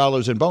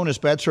 $100 in bonus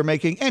bets for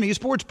making any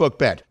sportsbook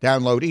bet.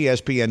 Download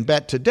ESPN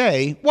Bet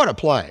today. What a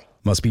play.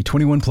 Must be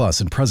 21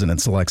 plus and present in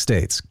select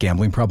states.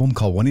 Gambling problem?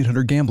 Call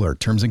 1-800-GAMBLER.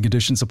 Terms and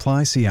conditions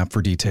apply. See app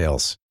for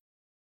details.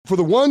 For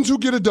the ones who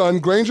get it done,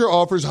 Grainger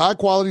offers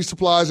high-quality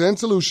supplies and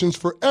solutions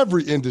for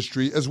every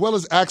industry, as well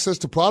as access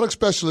to product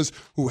specialists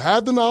who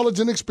have the knowledge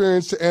and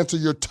experience to answer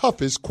your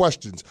toughest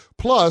questions.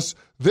 Plus,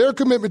 their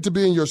commitment to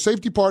being your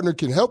safety partner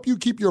can help you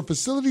keep your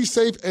facility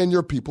safe and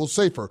your people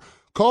safer.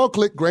 Call,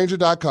 click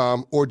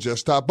Grainger.com, or just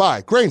stop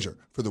by. Grainger,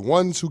 for the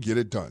ones who get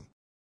it done.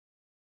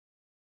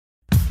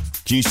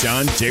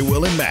 Keyshawn, J.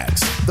 Will, and Max,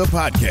 the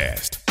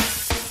podcast.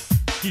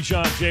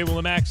 Keyshawn, J. Will,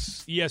 and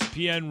Max,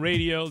 ESPN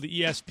Radio,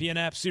 the ESPN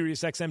app,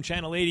 Sirius XM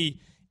Channel 80,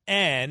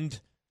 and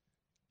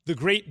the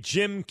great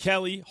Jim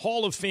Kelly,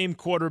 Hall of Fame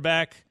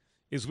quarterback,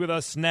 is with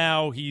us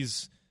now.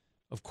 He's,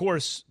 of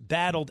course,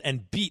 battled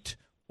and beat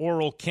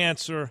oral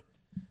cancer.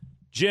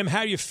 Jim, how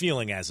are you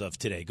feeling as of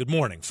today? Good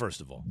morning,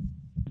 first of all.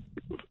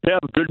 Yeah,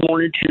 good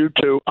morning to you,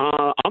 too.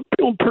 I'm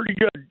feeling pretty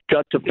good.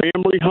 Got the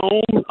family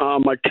home,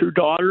 my two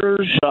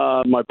daughters,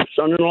 my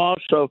son-in-law.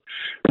 So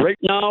right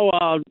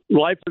now,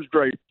 life is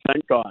great.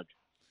 Thank God.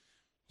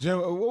 Jim,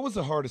 what was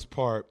the hardest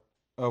part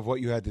of what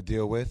you had to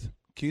deal with?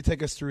 Can you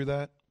take us through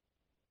that?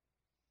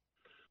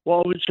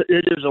 Well,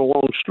 it is a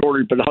long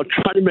story, but I'll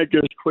try to make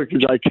it as quick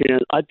as I can.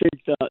 I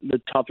think that the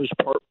toughest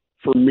part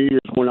for me is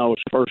when I was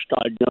first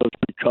diagnosed,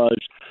 because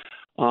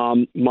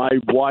my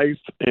wife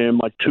and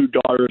my two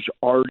daughters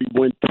already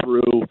went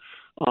through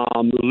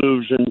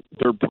losing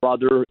their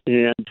brother,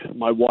 and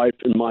my wife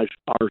and our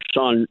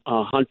son,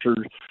 Hunter,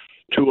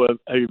 to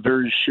a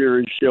very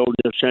serious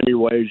illness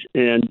anyways,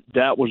 and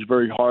that was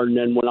very hard. And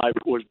then when I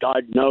was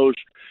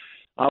diagnosed,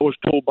 I was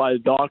told by the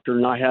doctor,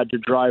 and I had to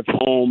drive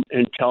home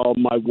and tell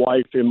my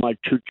wife and my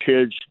two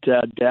kids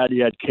that Daddy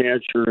had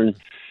cancer, and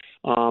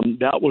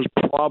that was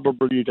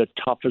probably the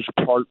toughest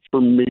part for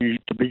me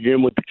to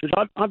begin with, because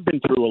I've been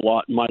through a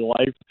lot in my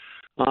life.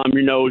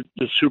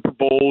 The Super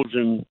Bowls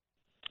and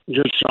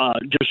just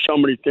so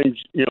many things,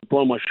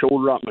 blowing my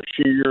shoulder out my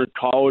senior year in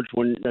college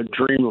when the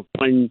dream of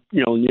playing,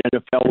 in the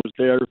NFL was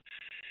there.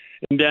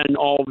 And then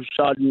all of a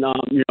sudden,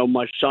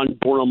 my son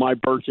born on my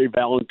birthday,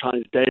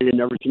 Valentine's Day, and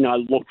everything I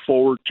look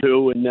forward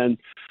to. And then,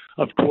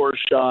 of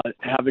course,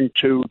 having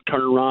to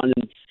turn around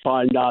and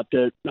find out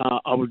that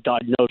I was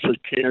diagnosed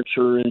with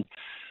cancer. And,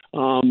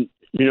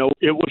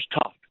 it was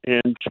tough.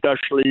 And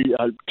especially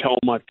telling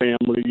my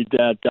family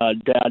that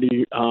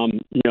Daddy,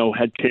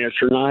 had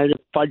cancer. And I had to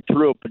fight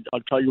through it. But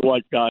I'll tell you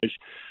what, guys,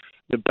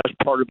 the best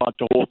part about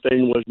the whole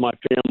thing was my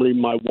family,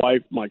 my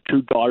wife, my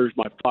two daughters,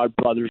 my five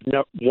brothers.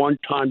 Not one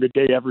time did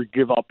they ever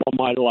give up on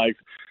my life.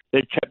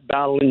 They kept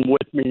battling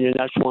with me, and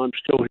that's why I'm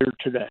still here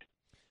today.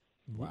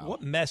 Wow.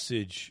 What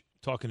message,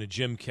 talking to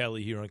Jim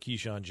Kelly here on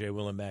Keyshawn, J.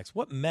 Will, and Max,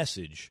 what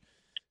message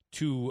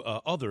to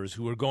others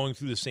who are going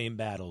through the same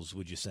battles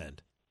would you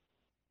send?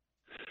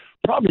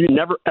 Probably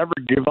never, ever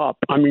give up.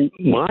 I mean,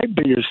 my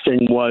biggest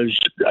thing was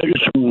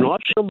it's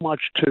not so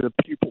much to the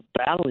people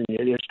battling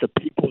it, it's the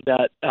people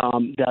that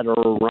are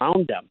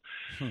around them.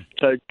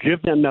 To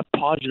give them that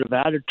positive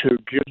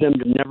attitude, give them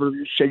the never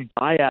say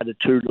die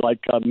attitude,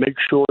 like make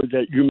sure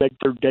that you make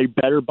their day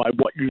better by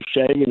what you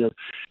say and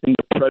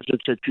the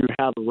presence that you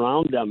have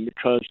around them.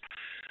 Because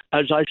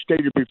as I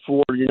stated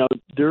before,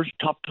 there's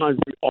tough times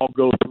we all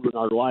go through in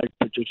our life,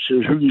 but it's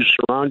who you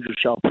surround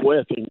yourself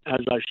with. And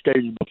as I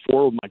stated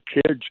before with my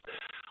kids,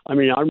 I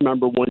mean, I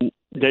remember when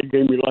they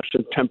gave me less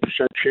than 10%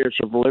 chance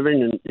of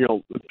living and,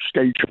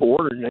 stage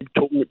 4, and they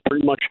told me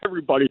pretty much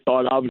everybody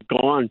thought I was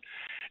gone.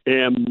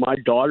 And my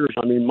daughter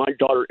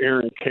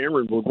Erin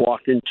Cameron would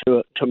walk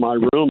into my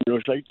room and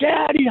was like,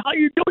 "Daddy, how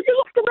you doing? You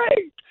look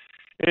great."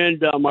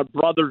 And my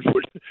brothers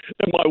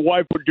and my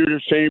wife would do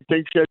the same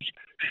thing. She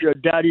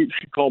said, "Daddy,"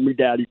 she called me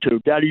Daddy too.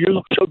 "Daddy, you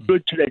look so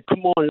good today.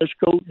 Come on, let's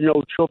go,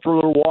 chill for a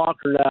little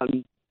walk or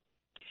that."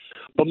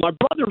 But my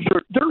brothers,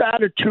 their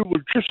attitude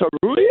was just a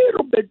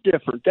little bit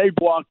different. They'd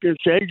walk in and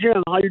say, "Hey,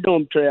 Jim, how you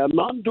doing today?"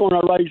 "I'm doing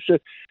all right." He said,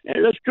 "Hey,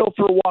 let's go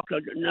for a walk." I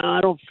go, "No, I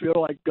don't feel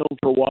like going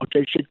for a walk."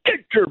 They said,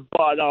 "Get your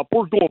butt up.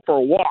 We're going for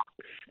a walk."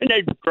 And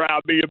they'd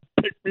grab me and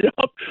pick me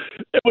up,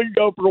 and we'd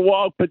go for a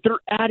walk. But their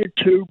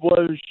attitude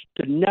was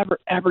to never,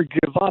 ever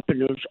give up.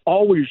 And it was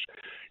always,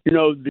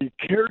 the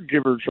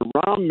caregivers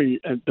around me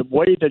and the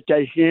way that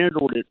they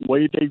handled it, the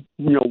way they,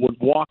 would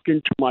walk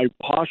into my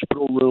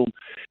hospital room,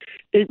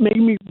 it made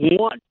me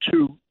want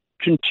to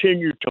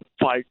continue to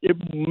fight. It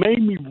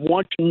made me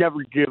want to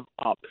never give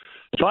up.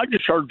 So I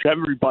just urge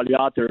everybody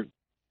out there,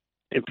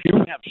 if you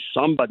have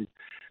somebody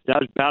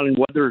that's battling,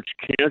 whether it's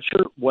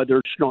cancer, whether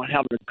it's not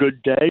having a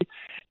good day,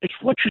 it's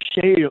what you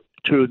say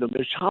to them.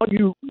 It's how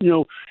you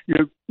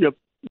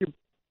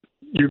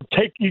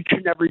take each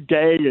and every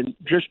day, and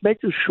just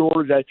making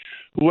sure that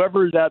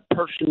whoever that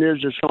person is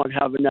that's not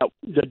having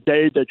the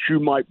day that you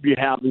might be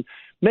having,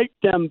 make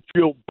them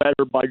feel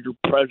better by your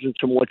presence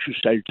and what you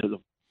say to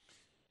them.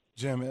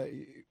 Jim,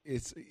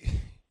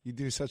 you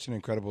do such an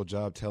incredible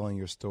job telling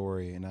your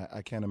story, and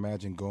I can't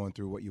imagine going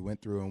through what you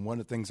went through. And one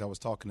of the things I was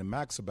talking to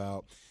Max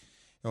about,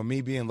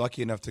 me being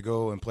lucky enough to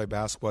go and play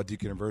basketball at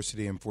Duke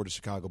University and for the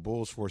Chicago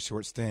Bulls for a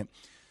short stint,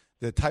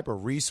 the type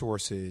of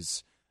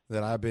resources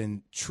that I've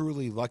been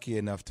truly lucky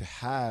enough to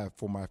have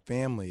for my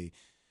family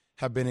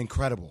have been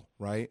incredible,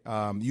 right?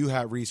 You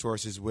had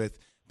resources with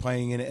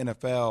playing in the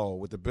NFL,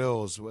 with the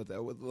Bills, with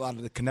a lot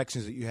of the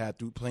connections that you had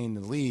through playing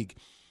in the league.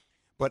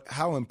 But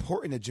how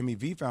important the Jimmy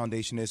V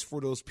Foundation is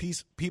for those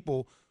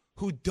people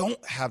who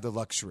don't have the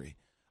luxury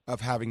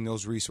of having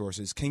those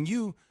resources. Can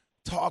you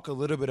talk a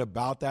little bit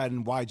about that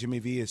and why Jimmy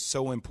V is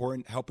so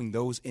important, helping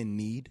those in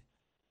need?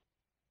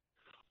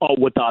 Oh,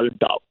 without a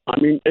doubt. I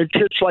mean, it's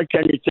just like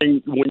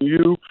anything. When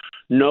you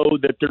know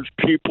that there's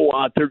people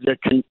out there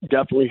that can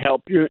definitely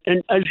help you,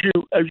 and as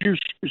you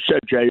said,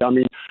 Jay, I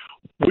mean,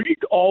 we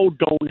all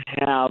don't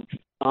have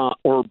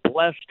or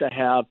blessed to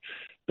have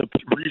the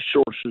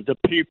resources, the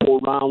people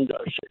around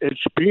us.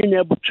 It's being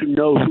able to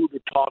know who to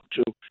talk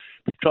to,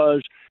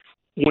 because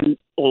when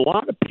a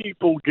lot of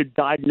people get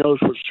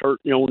diagnosed with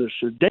certain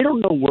illnesses, they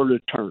don't know where to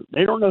turn.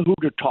 They don't know who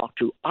to talk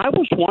to. I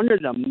was one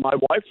of them. My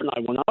wife and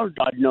I, when I was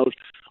diagnosed,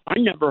 I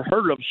never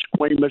heard of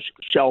squamous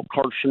cell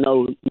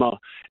carcinoma,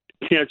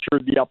 cancer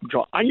of the upper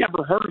jaw. I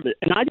never heard of it,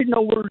 and I didn't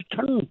know where to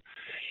turn.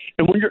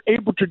 And when you're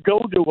able to go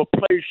to a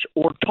place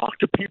or talk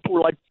to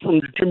people like from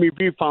the Jimmy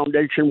V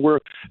Foundation,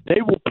 where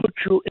they will put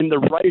you in the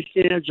right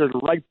hands of the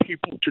right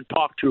people to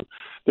talk to,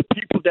 the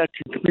people that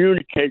can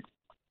communicate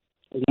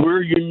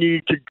where you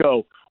need to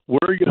go,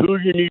 who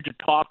you need to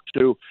talk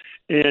to,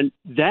 and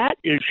that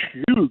is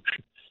huge.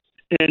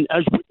 And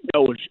as we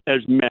know,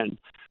 as men,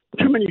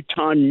 too many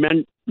times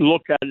men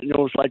look at it and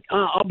it's like,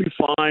 I'll be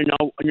fine.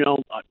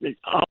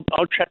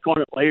 I'll check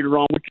on it later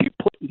on. We keep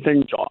putting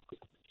things off.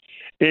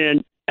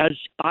 And as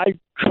I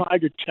try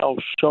to tell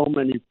so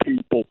many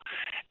people,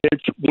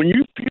 it's when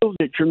you feel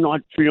that you're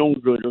not feeling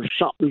good or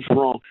something's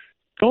wrong,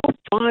 go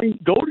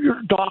to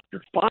your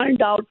doctor,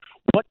 find out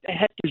what the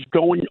heck is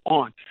going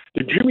on.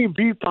 The Jimmy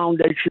V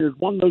Foundation is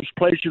one of those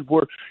places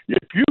where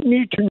if you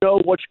need to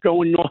know what's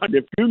going on,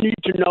 if you need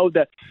to know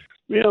that,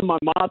 my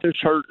mouth is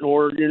hurting,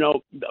 or,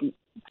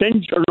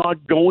 things are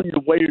not going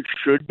the way it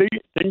should be,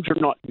 things are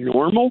not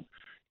normal,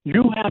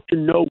 you have to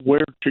know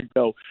where to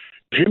go.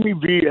 Jimmy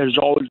V has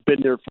always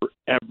been there for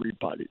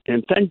everybody.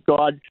 And thank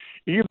God,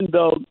 even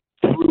though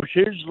through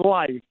his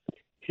life,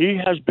 he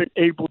has been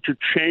able to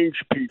change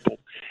people.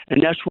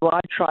 And that's what I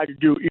try to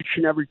do each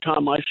and every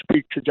time I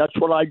speak to. That's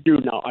what I do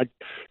now. I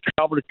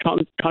travel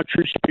the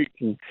country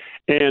speaking.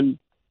 And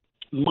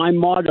my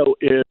motto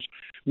is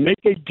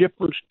make a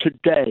difference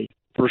today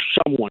for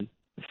someone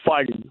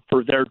fighting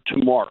for their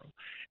tomorrow.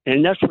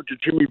 And that's what the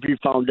Jimmy V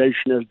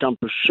Foundation has done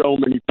for so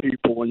many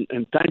people.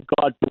 And thank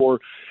God for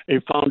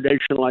a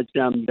foundation like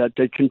them, that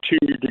they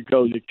continue to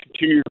go. They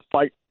continue to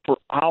fight for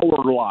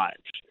our lives.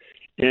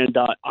 And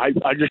I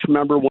just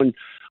remember when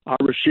I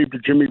received the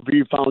Jimmy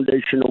V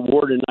Foundation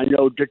Award, and I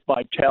know Dick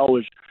Vitale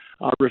is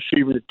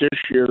receiving it this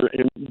year,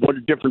 and what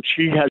a difference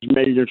he has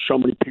made in so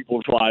many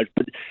people's lives.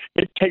 But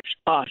it takes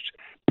us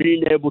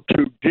being able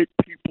to get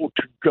people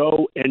to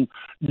go and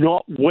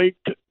not wait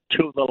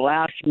till the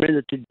last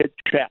minute to get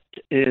checked.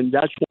 And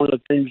that's one of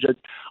the things that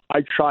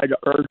I try to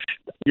urge,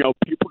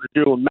 people to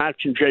do. And Max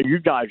and Jay, you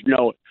guys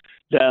know it,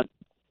 that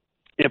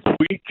if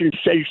we can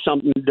say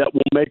something that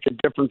will make a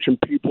difference in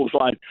people's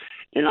life,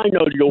 and I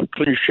know the old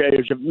cliche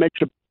is if it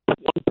makes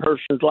one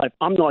person's life,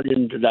 I'm not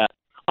into that.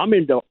 I'm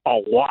into a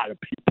lot of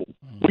people.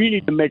 We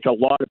need to make a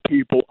lot of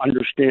people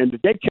understand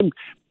that they can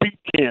beat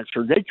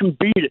cancer. They can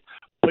beat it,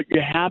 but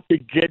you have to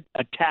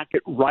attack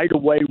it right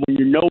away when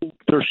you know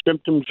their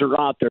symptoms are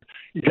out there.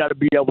 You got to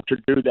be able to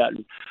do that.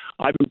 And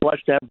I've been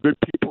blessed to have good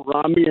people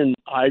around me, and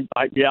I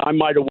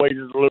might have waited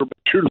a little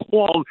bit too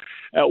long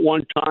at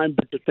one time,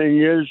 but the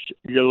thing is,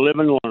 you live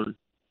and learn.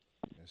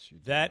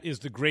 That is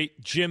the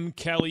great Jim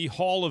Kelly,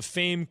 Hall of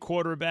Fame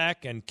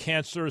quarterback and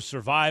cancer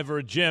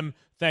survivor. Jim,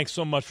 thanks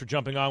so much for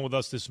jumping on with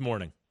us this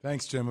morning.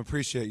 Thanks, Jim.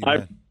 Appreciate you,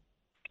 man.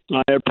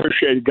 I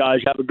appreciate it, guys.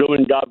 Have a good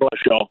one. God bless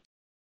y'all.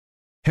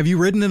 Have you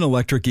ridden an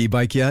electric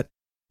e-bike yet?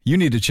 You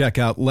need to check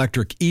out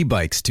Lectric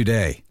E-Bikes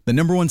today, the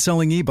 #1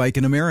 selling e-bike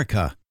in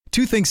America.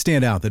 Two things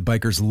stand out that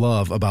bikers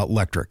love about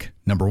Lectric.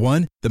 Number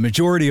one, the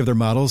majority of their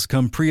models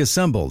come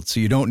pre-assembled, so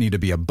you don't need to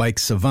be a bike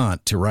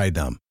savant to ride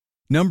them.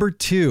 Number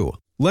two,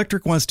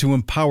 Lectric wants to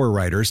empower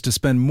riders to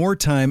spend more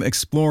time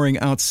exploring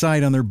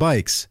outside on their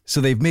bikes,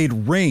 so they've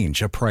made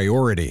range a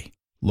priority.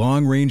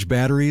 Long-range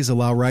batteries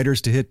allow riders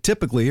to hit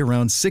typically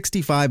around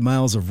 65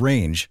 miles of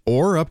range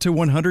or up to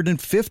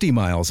 150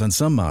 miles on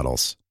some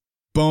models.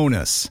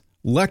 Bonus,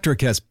 Lectric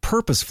has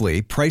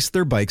purposefully priced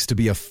their bikes to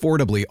be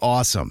affordably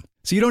awesome,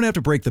 so you don't have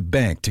to break the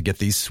bank to get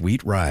these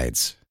sweet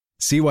rides.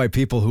 See why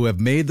people who have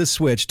made the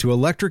switch to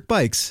electric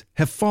bikes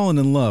have fallen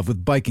in love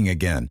with biking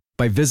again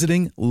by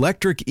visiting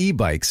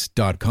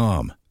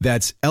lectricebikes.com.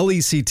 That's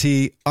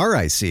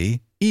LECTRIC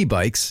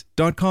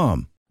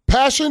ebikes.com.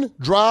 Passion,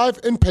 drive,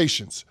 and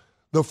patience.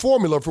 The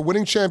formula for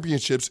winning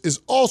championships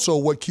is also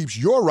what keeps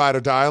your ride or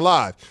die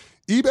alive.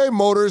 eBay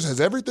Motors has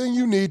everything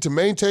you need to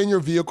maintain your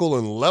vehicle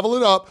and level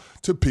it up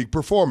to peak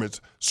performance.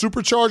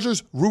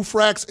 Superchargers, roof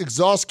racks,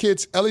 exhaust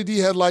kits, LED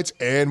headlights,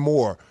 and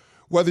more.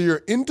 Whether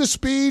you're into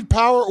speed,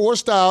 power, or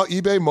style,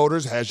 eBay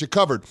Motors has you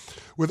covered.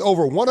 With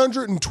over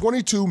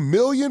 122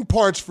 million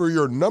parts for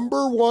your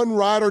number one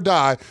ride or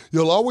die,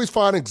 you'll always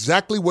find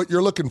exactly what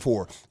you're looking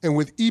for. And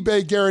with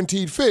eBay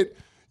Guaranteed Fit,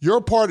 your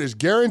part is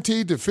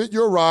guaranteed to fit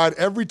your ride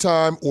every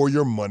time or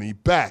your money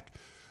back.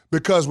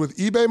 Because with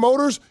eBay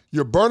Motors,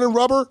 you're burning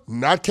rubber,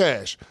 not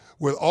cash.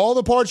 With all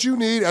the parts you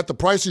need at the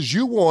prices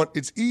you want,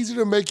 it's easy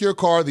to make your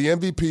car the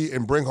MVP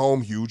and bring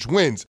home huge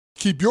wins.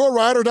 Keep your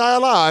ride or die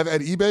alive at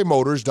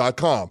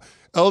ebaymotors.com.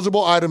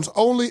 Eligible items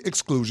only.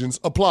 Exclusions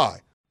apply.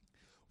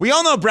 We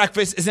all know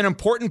breakfast is an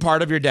important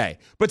part of your day,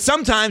 but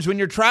sometimes when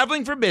you're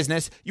traveling for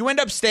business, you end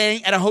up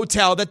staying at a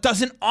hotel that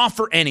doesn't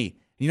offer any.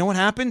 You know what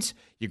happens?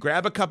 You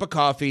grab a cup of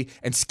coffee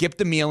and skip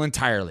the meal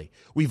entirely.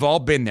 We've all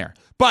been there.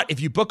 But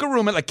if you book a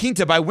room at La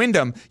Quinta by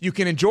Wyndham, you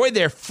can enjoy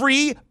their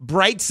free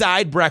Bright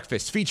Side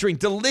breakfast featuring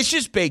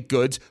delicious baked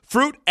goods,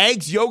 fruit,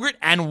 eggs, yogurt,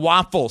 and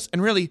waffles.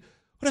 And really,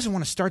 who doesn't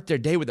want to start their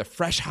day with a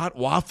fresh, hot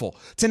waffle?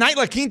 Tonight,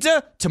 La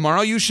Quinta,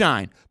 tomorrow you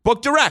shine.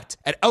 Book direct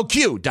at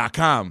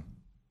LQ.com.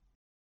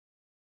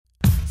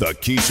 The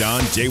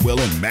Keyshawn, J. Will,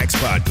 and Max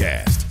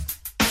podcast.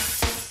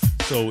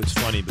 So it's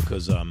funny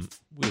because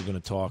we were going to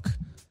talk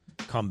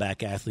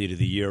comeback athlete of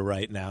the year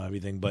right now,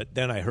 everything. But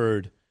then I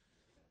heard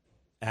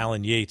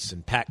Alan Yates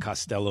and Pat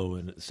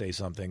Costello say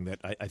something that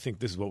I think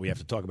this is what we have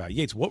to talk about.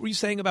 Yates, what were you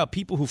saying about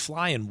people who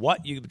fly in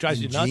what? It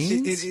drives you nuts?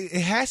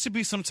 It has to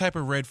be some type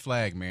of red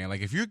flag, man.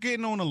 Like, if you're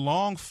getting on a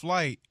long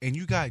flight and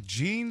you got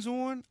jeans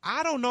on,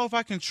 I don't know if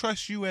I can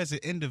trust you as an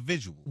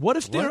individual. What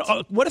if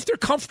they're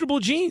comfortable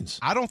jeans?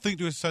 I don't think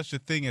there's such a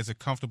thing as a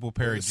comfortable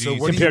pair of jeans. So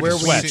what do you wear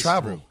when you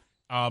travel?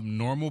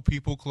 Normal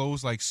people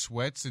clothes like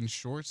sweats and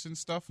shorts and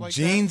stuff like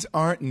jeans that.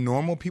 Aren't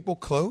normal people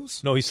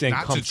clothes? No, he's saying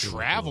not to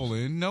travel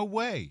clothes. in. No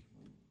way.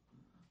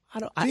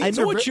 I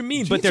know what you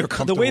mean, but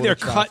the way they're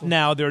cut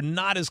now, they're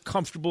not as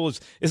comfortable as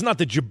it's not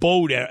the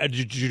Jabot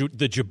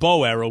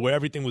era where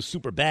everything was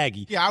super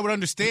baggy. Yeah, I would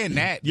understand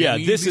that. Yeah,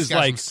 this is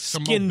like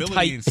skin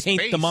tight,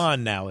 paint them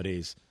on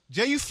nowadays.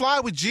 Jay, you fly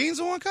with jeans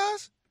on,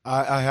 cuz?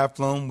 I have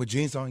flown with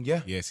jeans on,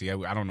 yeah. Yeah, see,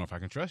 I don't know if I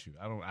can trust you.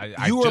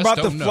 You were about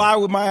to fly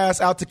with my ass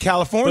out to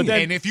California.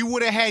 And if you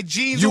would have had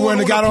jeans you on,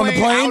 wouldn't have got on the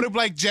plane? I would have been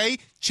like, Jay,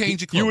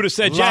 change your clothes. You would have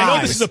said, Jay, I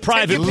know this is a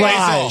private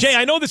plane. Jay,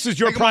 I know this is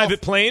your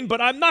private plane, but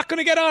I'm not going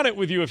to get on it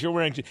with you if you're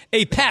wearing jeans.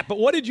 Hey, Pat, but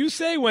what did you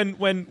say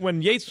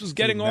when Yates was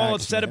getting all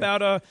upset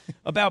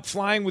about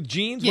flying with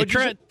jeans?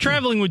 Yeah,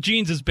 traveling with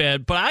jeans is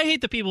bad, but I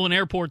hate the people in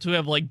airports who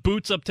have like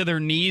boots up to their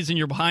knees and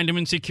you're behind them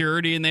in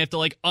security and they have to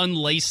like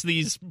unlace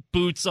these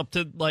boots up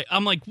to like.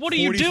 I'm like, what are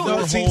you doing?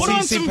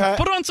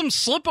 Put on some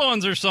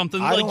slip-ons or something.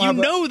 Like, you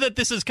know that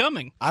this is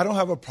coming. I don't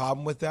have a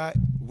problem with that.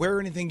 Wear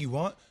anything you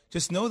want.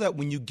 Just know that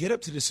when you get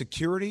up to the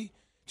security,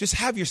 just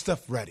have your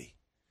stuff ready.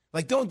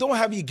 Like, don't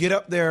have you get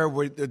up there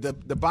where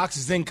the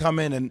boxes then come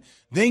in and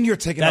then you're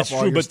taking off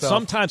all your stuff. That's true, but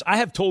sometimes I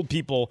have told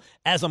people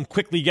as I'm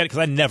quickly getting, because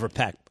I never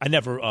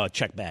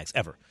check bags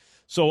ever.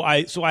 So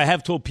I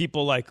have told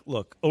people, like,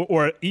 look,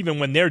 or even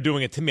when they're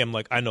doing it to me, I'm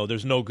like, I know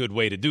there's no good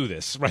way to do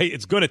this, right?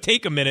 It's going to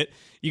take a minute.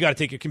 You got to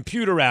take your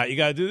computer out. You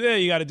got to do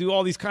this. You got to do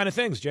all these kind of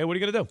things. Jay, what are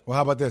you going to do? Well,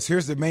 how about this?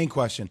 Here's the main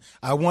question.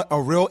 I want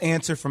a real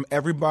answer from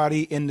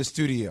everybody in the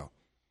studio.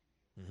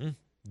 Mm-hmm.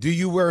 Do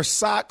you wear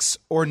socks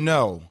or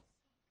no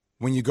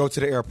when you go to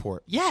the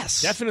airport?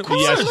 Yes.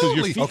 Definitely yes, because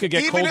your feet could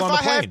get cold on the plane. Even if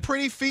I have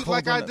pretty feet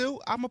like I do,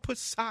 I'm going to put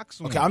socks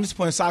on. Okay, I'm just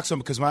putting socks on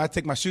because when I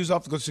take my shoes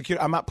off to go to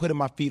security, I'm not putting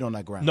my feet on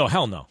that ground. No,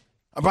 hell no.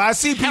 But I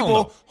see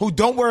people who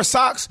don't wear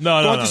socks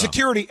going to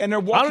security and they're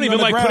walking I don't even on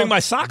the like ground putting my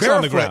socks barefoot.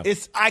 on the ground.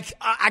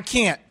 I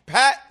can't.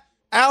 Pat,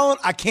 Alan,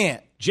 I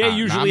can't. Jay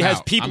usually has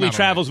people he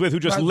travels with who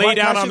just lay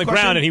down on the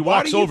ground and he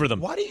walks over them.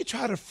 Why do you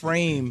try to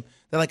frame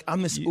that like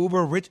I'm this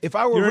uber rich? If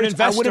I were rich,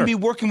 I wouldn't be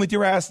working with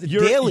your ass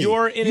daily.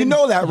 You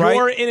know that, right?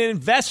 You're an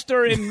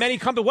investor in many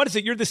companies. What is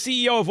it? You're the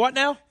CEO of what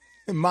now?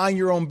 Mind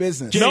your own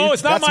business. No,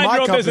 it's not That's mind my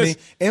your own company,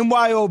 business.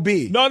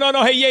 NYOB.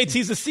 No. Hey, Yates,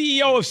 he's the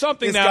CEO of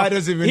something this now. Guy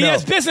doesn't even know. He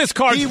has business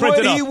cards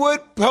printed up. He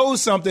would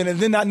pose something and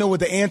then not know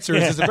what the answer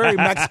is. It's a very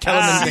Max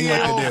Kellerman thing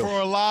to do.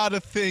 For a lot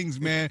of things,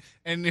 man.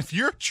 And if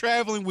you're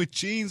traveling with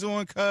jeans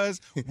on,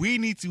 cuz, we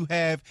need to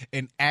have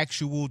an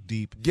actual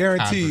deep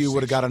Guarantee you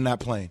would have got on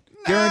that plane.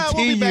 Guarantee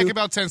we'll be back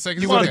about 10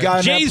 seconds. You would have got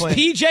on Jay's that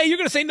plane. PJ? You're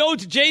going to say no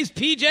to Jay's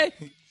PJ?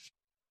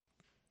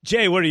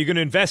 Jay, what are you going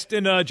to invest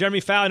in Jeremy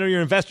Fowler? I know you're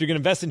an investor. You're going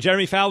to invest in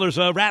Jeremy Fowler's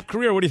rap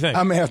career. What do you think?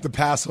 I may have to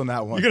pass on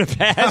that one. You're going to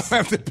pass? I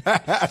have to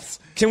pass.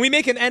 Can we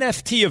make an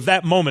NFT of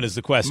that moment is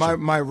the question.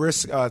 My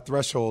risk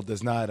threshold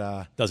does not...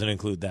 doesn't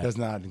include that. Does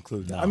not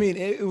include that. No. I mean,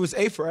 it was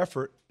A for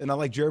effort, and I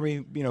like Jeremy,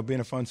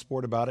 being a fun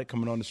sport about it,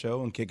 coming on the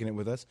show and kicking it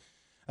with us.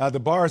 The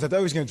bars, I thought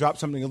he was going to drop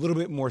something a little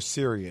bit more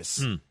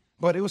serious,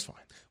 but it was fine.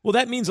 Well,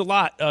 that means a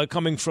lot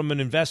coming from an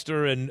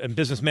investor and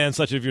businessman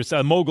such as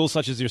yourself, mogul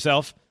such as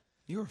yourself.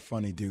 You're a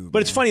funny dude.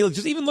 But it's funny.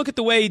 Just even look at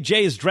the way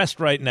Jay is dressed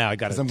right now. I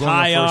got a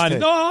tie on.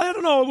 No, I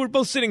don't know. We're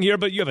both sitting here,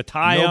 but you have a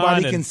tie on.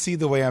 Nobody can see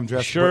the way I'm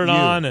dressed. Shirt but you.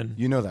 on. And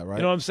you know that, right?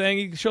 You know what I'm saying?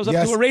 He shows up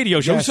to a radio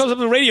show. He shows up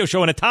to a radio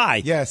show in a tie.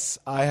 Yes,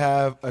 I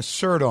have a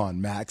shirt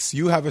on, Max.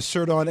 You have a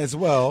shirt on as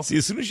well. See,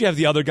 as soon as you have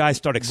the other guy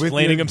start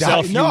explaining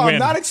himself, you win. I'm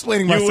not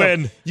explaining myself. You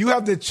win. You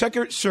have the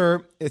checkered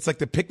shirt. It's like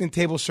the picnic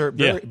table shirt.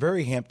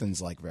 Very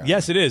Hamptons-like.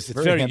 Yes, it is.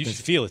 It's very you should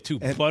feel it, too.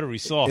 Buttery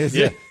soft.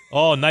 Yeah.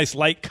 Oh, nice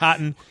light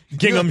cotton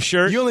gingham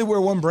shirt. You only wear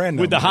one brand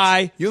now, with the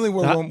high. You only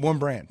wear one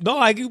brand. No,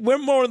 I wear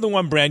more than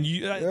one brand.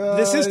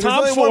 This is Tom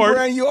only Ford. One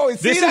brand you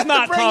always this see. is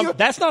not Tom.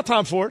 That's not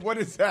Tom Ford. What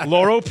is that?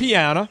 Loro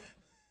Piana.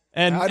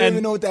 And I don't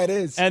even know what that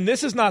is. And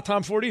this is not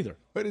Tom Ford either.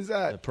 What is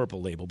that? The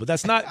purple label, but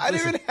that's not. I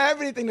don't even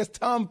have anything that's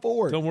Tom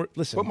Ford. Don't worry.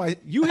 Listen,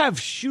 you have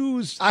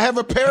shoes. I have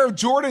a pair of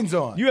Jordans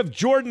on. You have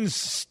Jordans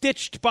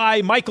stitched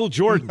by Michael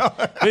Jordan.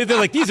 They're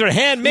like, these are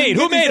handmade.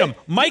 Who made them?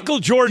 Michael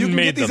Jordan made them.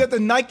 You can get these at the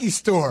Nike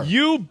store.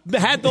 You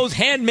had those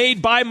handmade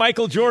by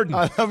Michael Jordan.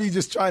 I love you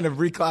just trying to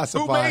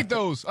reclassify. Who made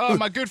those?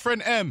 My good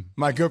friend M.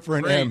 My good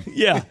friend M.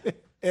 Yeah.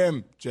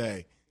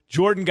 MJ.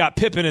 Jordan got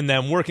Pippen in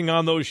them working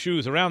on those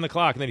shoes around the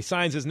clock, and then he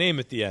signs his name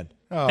at the end.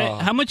 Oh. Hey,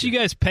 how much you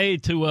guys pay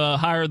to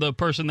hire the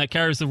person that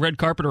carries the red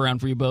carpet around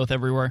for you both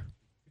everywhere?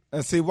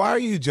 Let's see, why are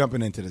you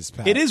jumping into this,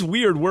 Pat? It is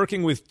weird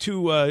working with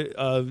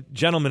two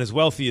gentlemen as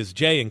wealthy as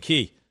Jay and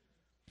Key.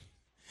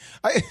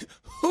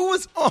 Who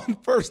was on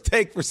First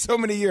Take for so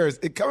many years?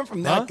 It coming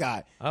from that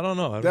guy. I don't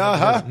know.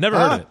 I've never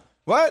heard of it.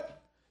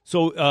 What?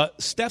 So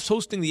Steph's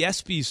hosting the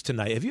ESPYs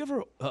tonight. Have you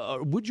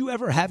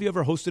ever? Have you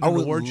ever hosted an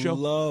award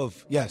show?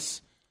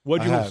 Yes.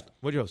 What'd you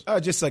host?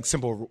 Just like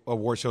simple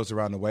award shows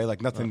around the way,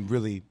 like nothing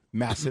really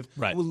massive.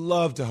 Right. I would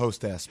love to host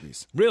the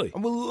ESPYs. Really? I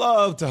would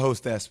love to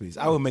host the ESPYs.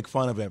 I would make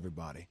fun of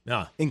everybody,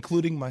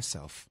 including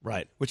myself.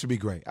 Right. Which would be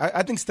great.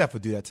 I think Steph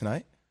would do that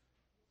tonight.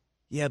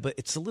 Yeah, but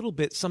it's a little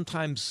bit.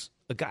 Sometimes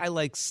a guy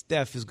like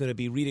Steph is going to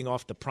be reading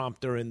off the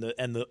prompter, and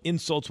the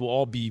insults will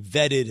all be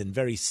vetted and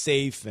very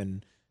safe.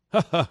 And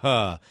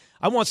I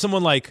want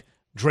someone like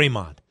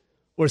Draymond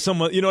or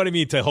someone, you know what I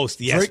mean, to host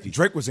the ESPYs.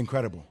 Drake was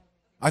incredible.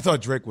 I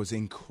thought Drake was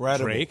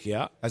incredible. Drake,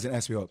 yeah. As an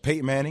ESPY host.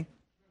 Peyton Manning.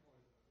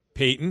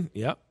 Peyton,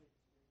 yep.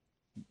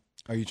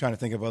 Are you trying to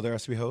think of other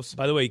ESPY hosts?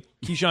 By the way,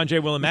 Keyshawn, J.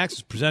 Will, and Max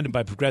is presented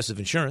by Progressive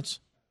Insurance.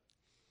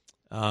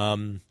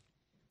 I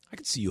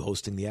could see you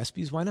hosting the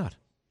ESPYs. Why not?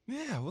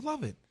 Yeah, I would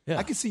love it. Yeah.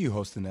 I could see you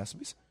hosting the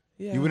ESPYs.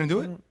 Yeah, you wouldn't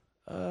do it?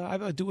 I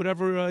would do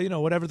whatever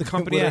whatever the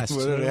company asks.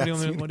 What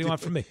do you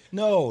want from me?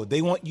 No,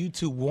 they want you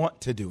to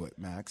want to do it,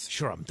 Max.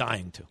 Sure, I'm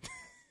dying to.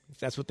 If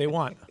that's what they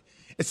want.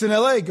 It's in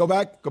L.A. Go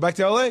back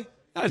to L.A.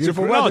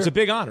 Beautiful weather. It's a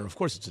big honor. Of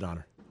course, it's an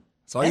honor.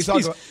 So all you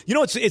talk about. You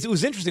know, it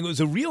was interesting. It was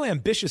a real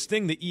ambitious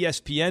thing that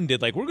ESPN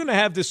did. Like, we're going to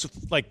have this,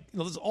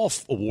 there's all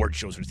award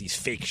shows. There's these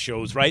fake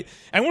shows, right?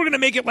 And we're going to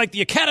make it like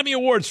the Academy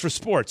Awards for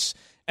sports.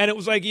 And it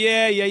was like,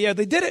 yeah.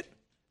 They did it.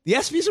 The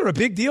ESPYs are a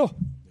big deal.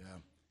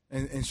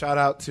 Yeah. And shout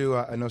out to,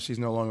 I know she's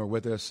no longer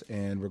with us,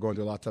 and we're going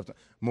through a lot of tough time.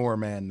 Moore,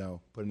 man,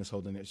 no, putting this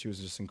whole thing. She was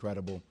just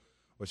incredible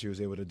what she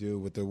was able to do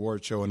with the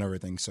award show and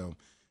everything. So,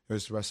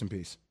 just rest in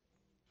peace.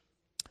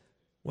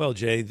 Well,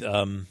 Jay,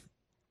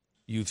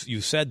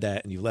 you've said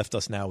that, and you've left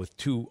us now with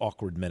 2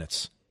 awkward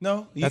minutes.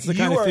 No, that's the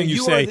kind of thing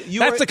you say.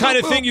 That's the kind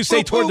of thing you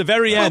say toward the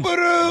very end.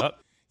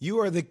 You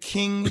are the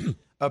king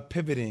of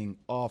pivoting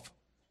off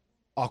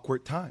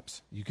awkward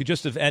times. You could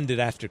just have ended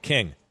after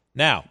King.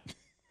 Now,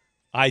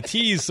 I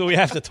tease, so we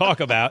have to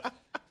talk about.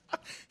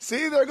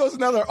 See, there goes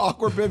another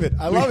awkward pivot.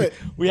 I love it.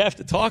 We have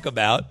to talk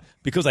about,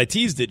 because I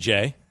teased it,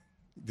 Jay.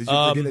 Did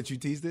you forget that you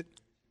teased it?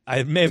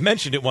 I may have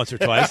mentioned it once or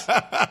twice.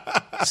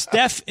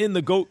 Steph in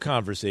the GOAT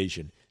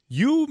conversation.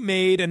 You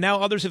made, and now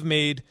others have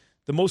made,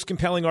 the most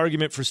compelling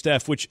argument for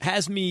Steph, which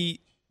has me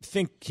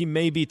think he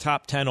may be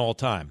top 10 all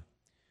time.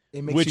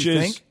 It makes you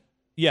think?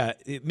 Yeah,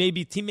 he may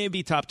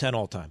be top 10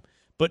 all time.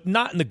 But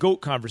not in the GOAT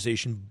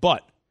conversation,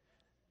 but,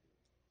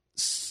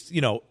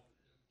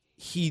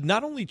 he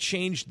not only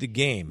changed the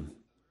game,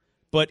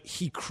 but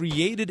he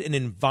created an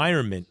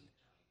environment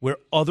where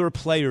other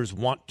players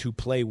want to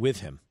play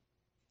with him.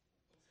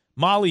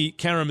 Molly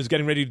Karam is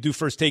getting ready to do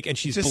First Take, and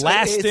she's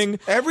blasting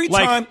every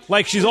time.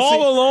 Like she's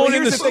all alone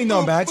in the thing,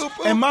 though, Max.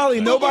 And Molly,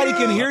 nobody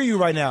can hear you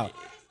right now.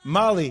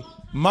 Molly,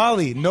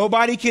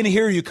 nobody can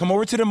hear you. Come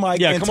over to the mic.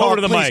 Yeah, and come talk, over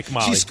to the please. mic,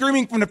 Molly. She's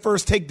screaming from the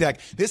First Take deck.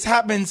 This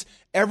happens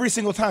every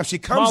single time she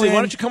comes Molly, in.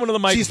 why don't you come into the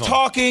microphone? She's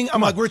talking.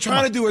 I'm like, we're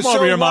trying to do a come show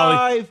over here, Molly.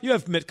 live. You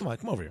have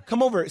come over here.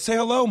 Come over. Say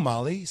hello,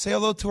 Molly. Say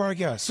hello to our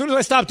guest. As soon as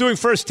I stop doing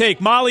First Take,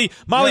 Molly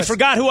Yes.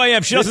 forgot who I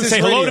am. She This doesn't is say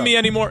hello radio. to me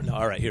anymore. No,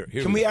 all right, here.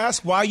 Can we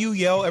ask why you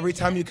yell every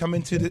time you come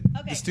into the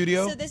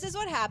studio? So this is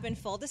what happened.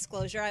 Full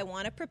disclosure, I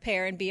want to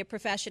prepare and be a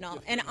professional.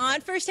 And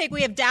on First Take,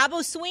 we have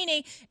Dabo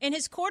Sweeney, and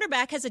his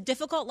quarterback has a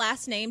difficult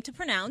last name to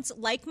pronounce,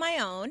 like my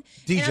own.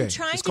 DJ. And I'm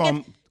trying Let's to call get...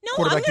 him No, I'm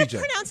quarterback going to DJ.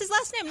 pronounce his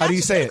last name. How do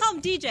you say it? Call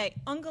him DJ.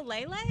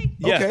 Ungalele?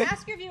 Yeah. Okay.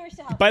 Ask your viewers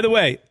to help. By the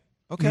way,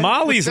 Okay.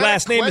 Molly's Was that a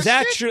last name is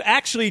question?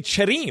 actually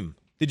Cherim.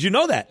 Did you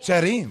know that?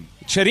 Cherim.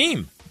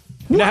 Cherim.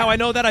 You know how I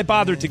know that? I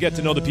bothered to get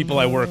to know the people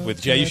I work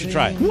with. Jay, you should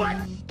try it. What?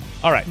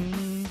 All right.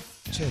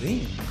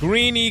 Cherim.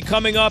 Greeny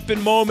coming up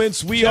in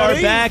moments. We are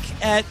Cherim. back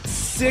at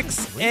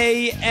 6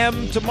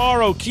 a.m.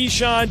 tomorrow.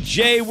 Keyshawn,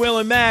 Jay, Will,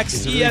 and Max,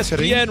 Is it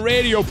really ESPN Cherim?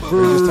 Radio.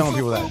 Just telling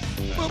people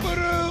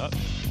that.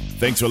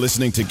 Thanks for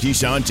listening to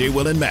Keyshawn, J.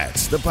 Will, and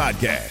Max, the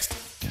podcast.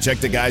 Check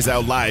the guys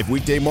out live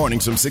weekday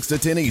mornings from 6 to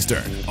 10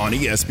 Eastern on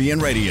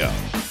ESPN Radio.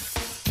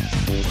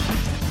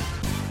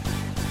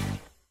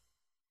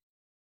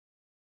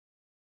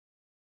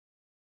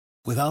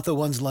 Without the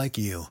ones like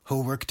you,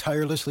 who work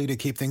tirelessly to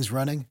keep things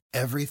running,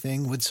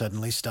 everything would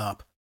suddenly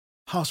stop.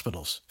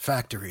 Hospitals,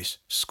 factories,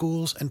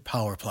 schools, and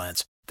power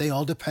plants, they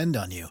all depend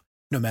on you.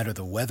 No matter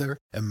the weather,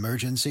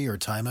 emergency, or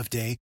time of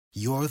day,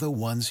 you're the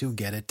ones who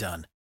get it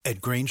done.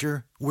 At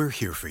Grainger, we're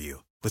here for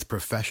you with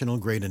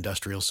professional-grade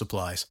industrial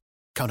supplies.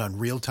 Count on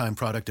real-time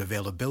product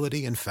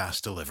availability and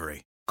fast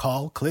delivery.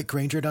 Call, click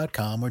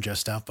Grainger.com, or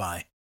just stop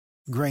by.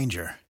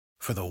 Grainger,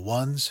 for the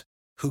ones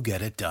who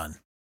get it done.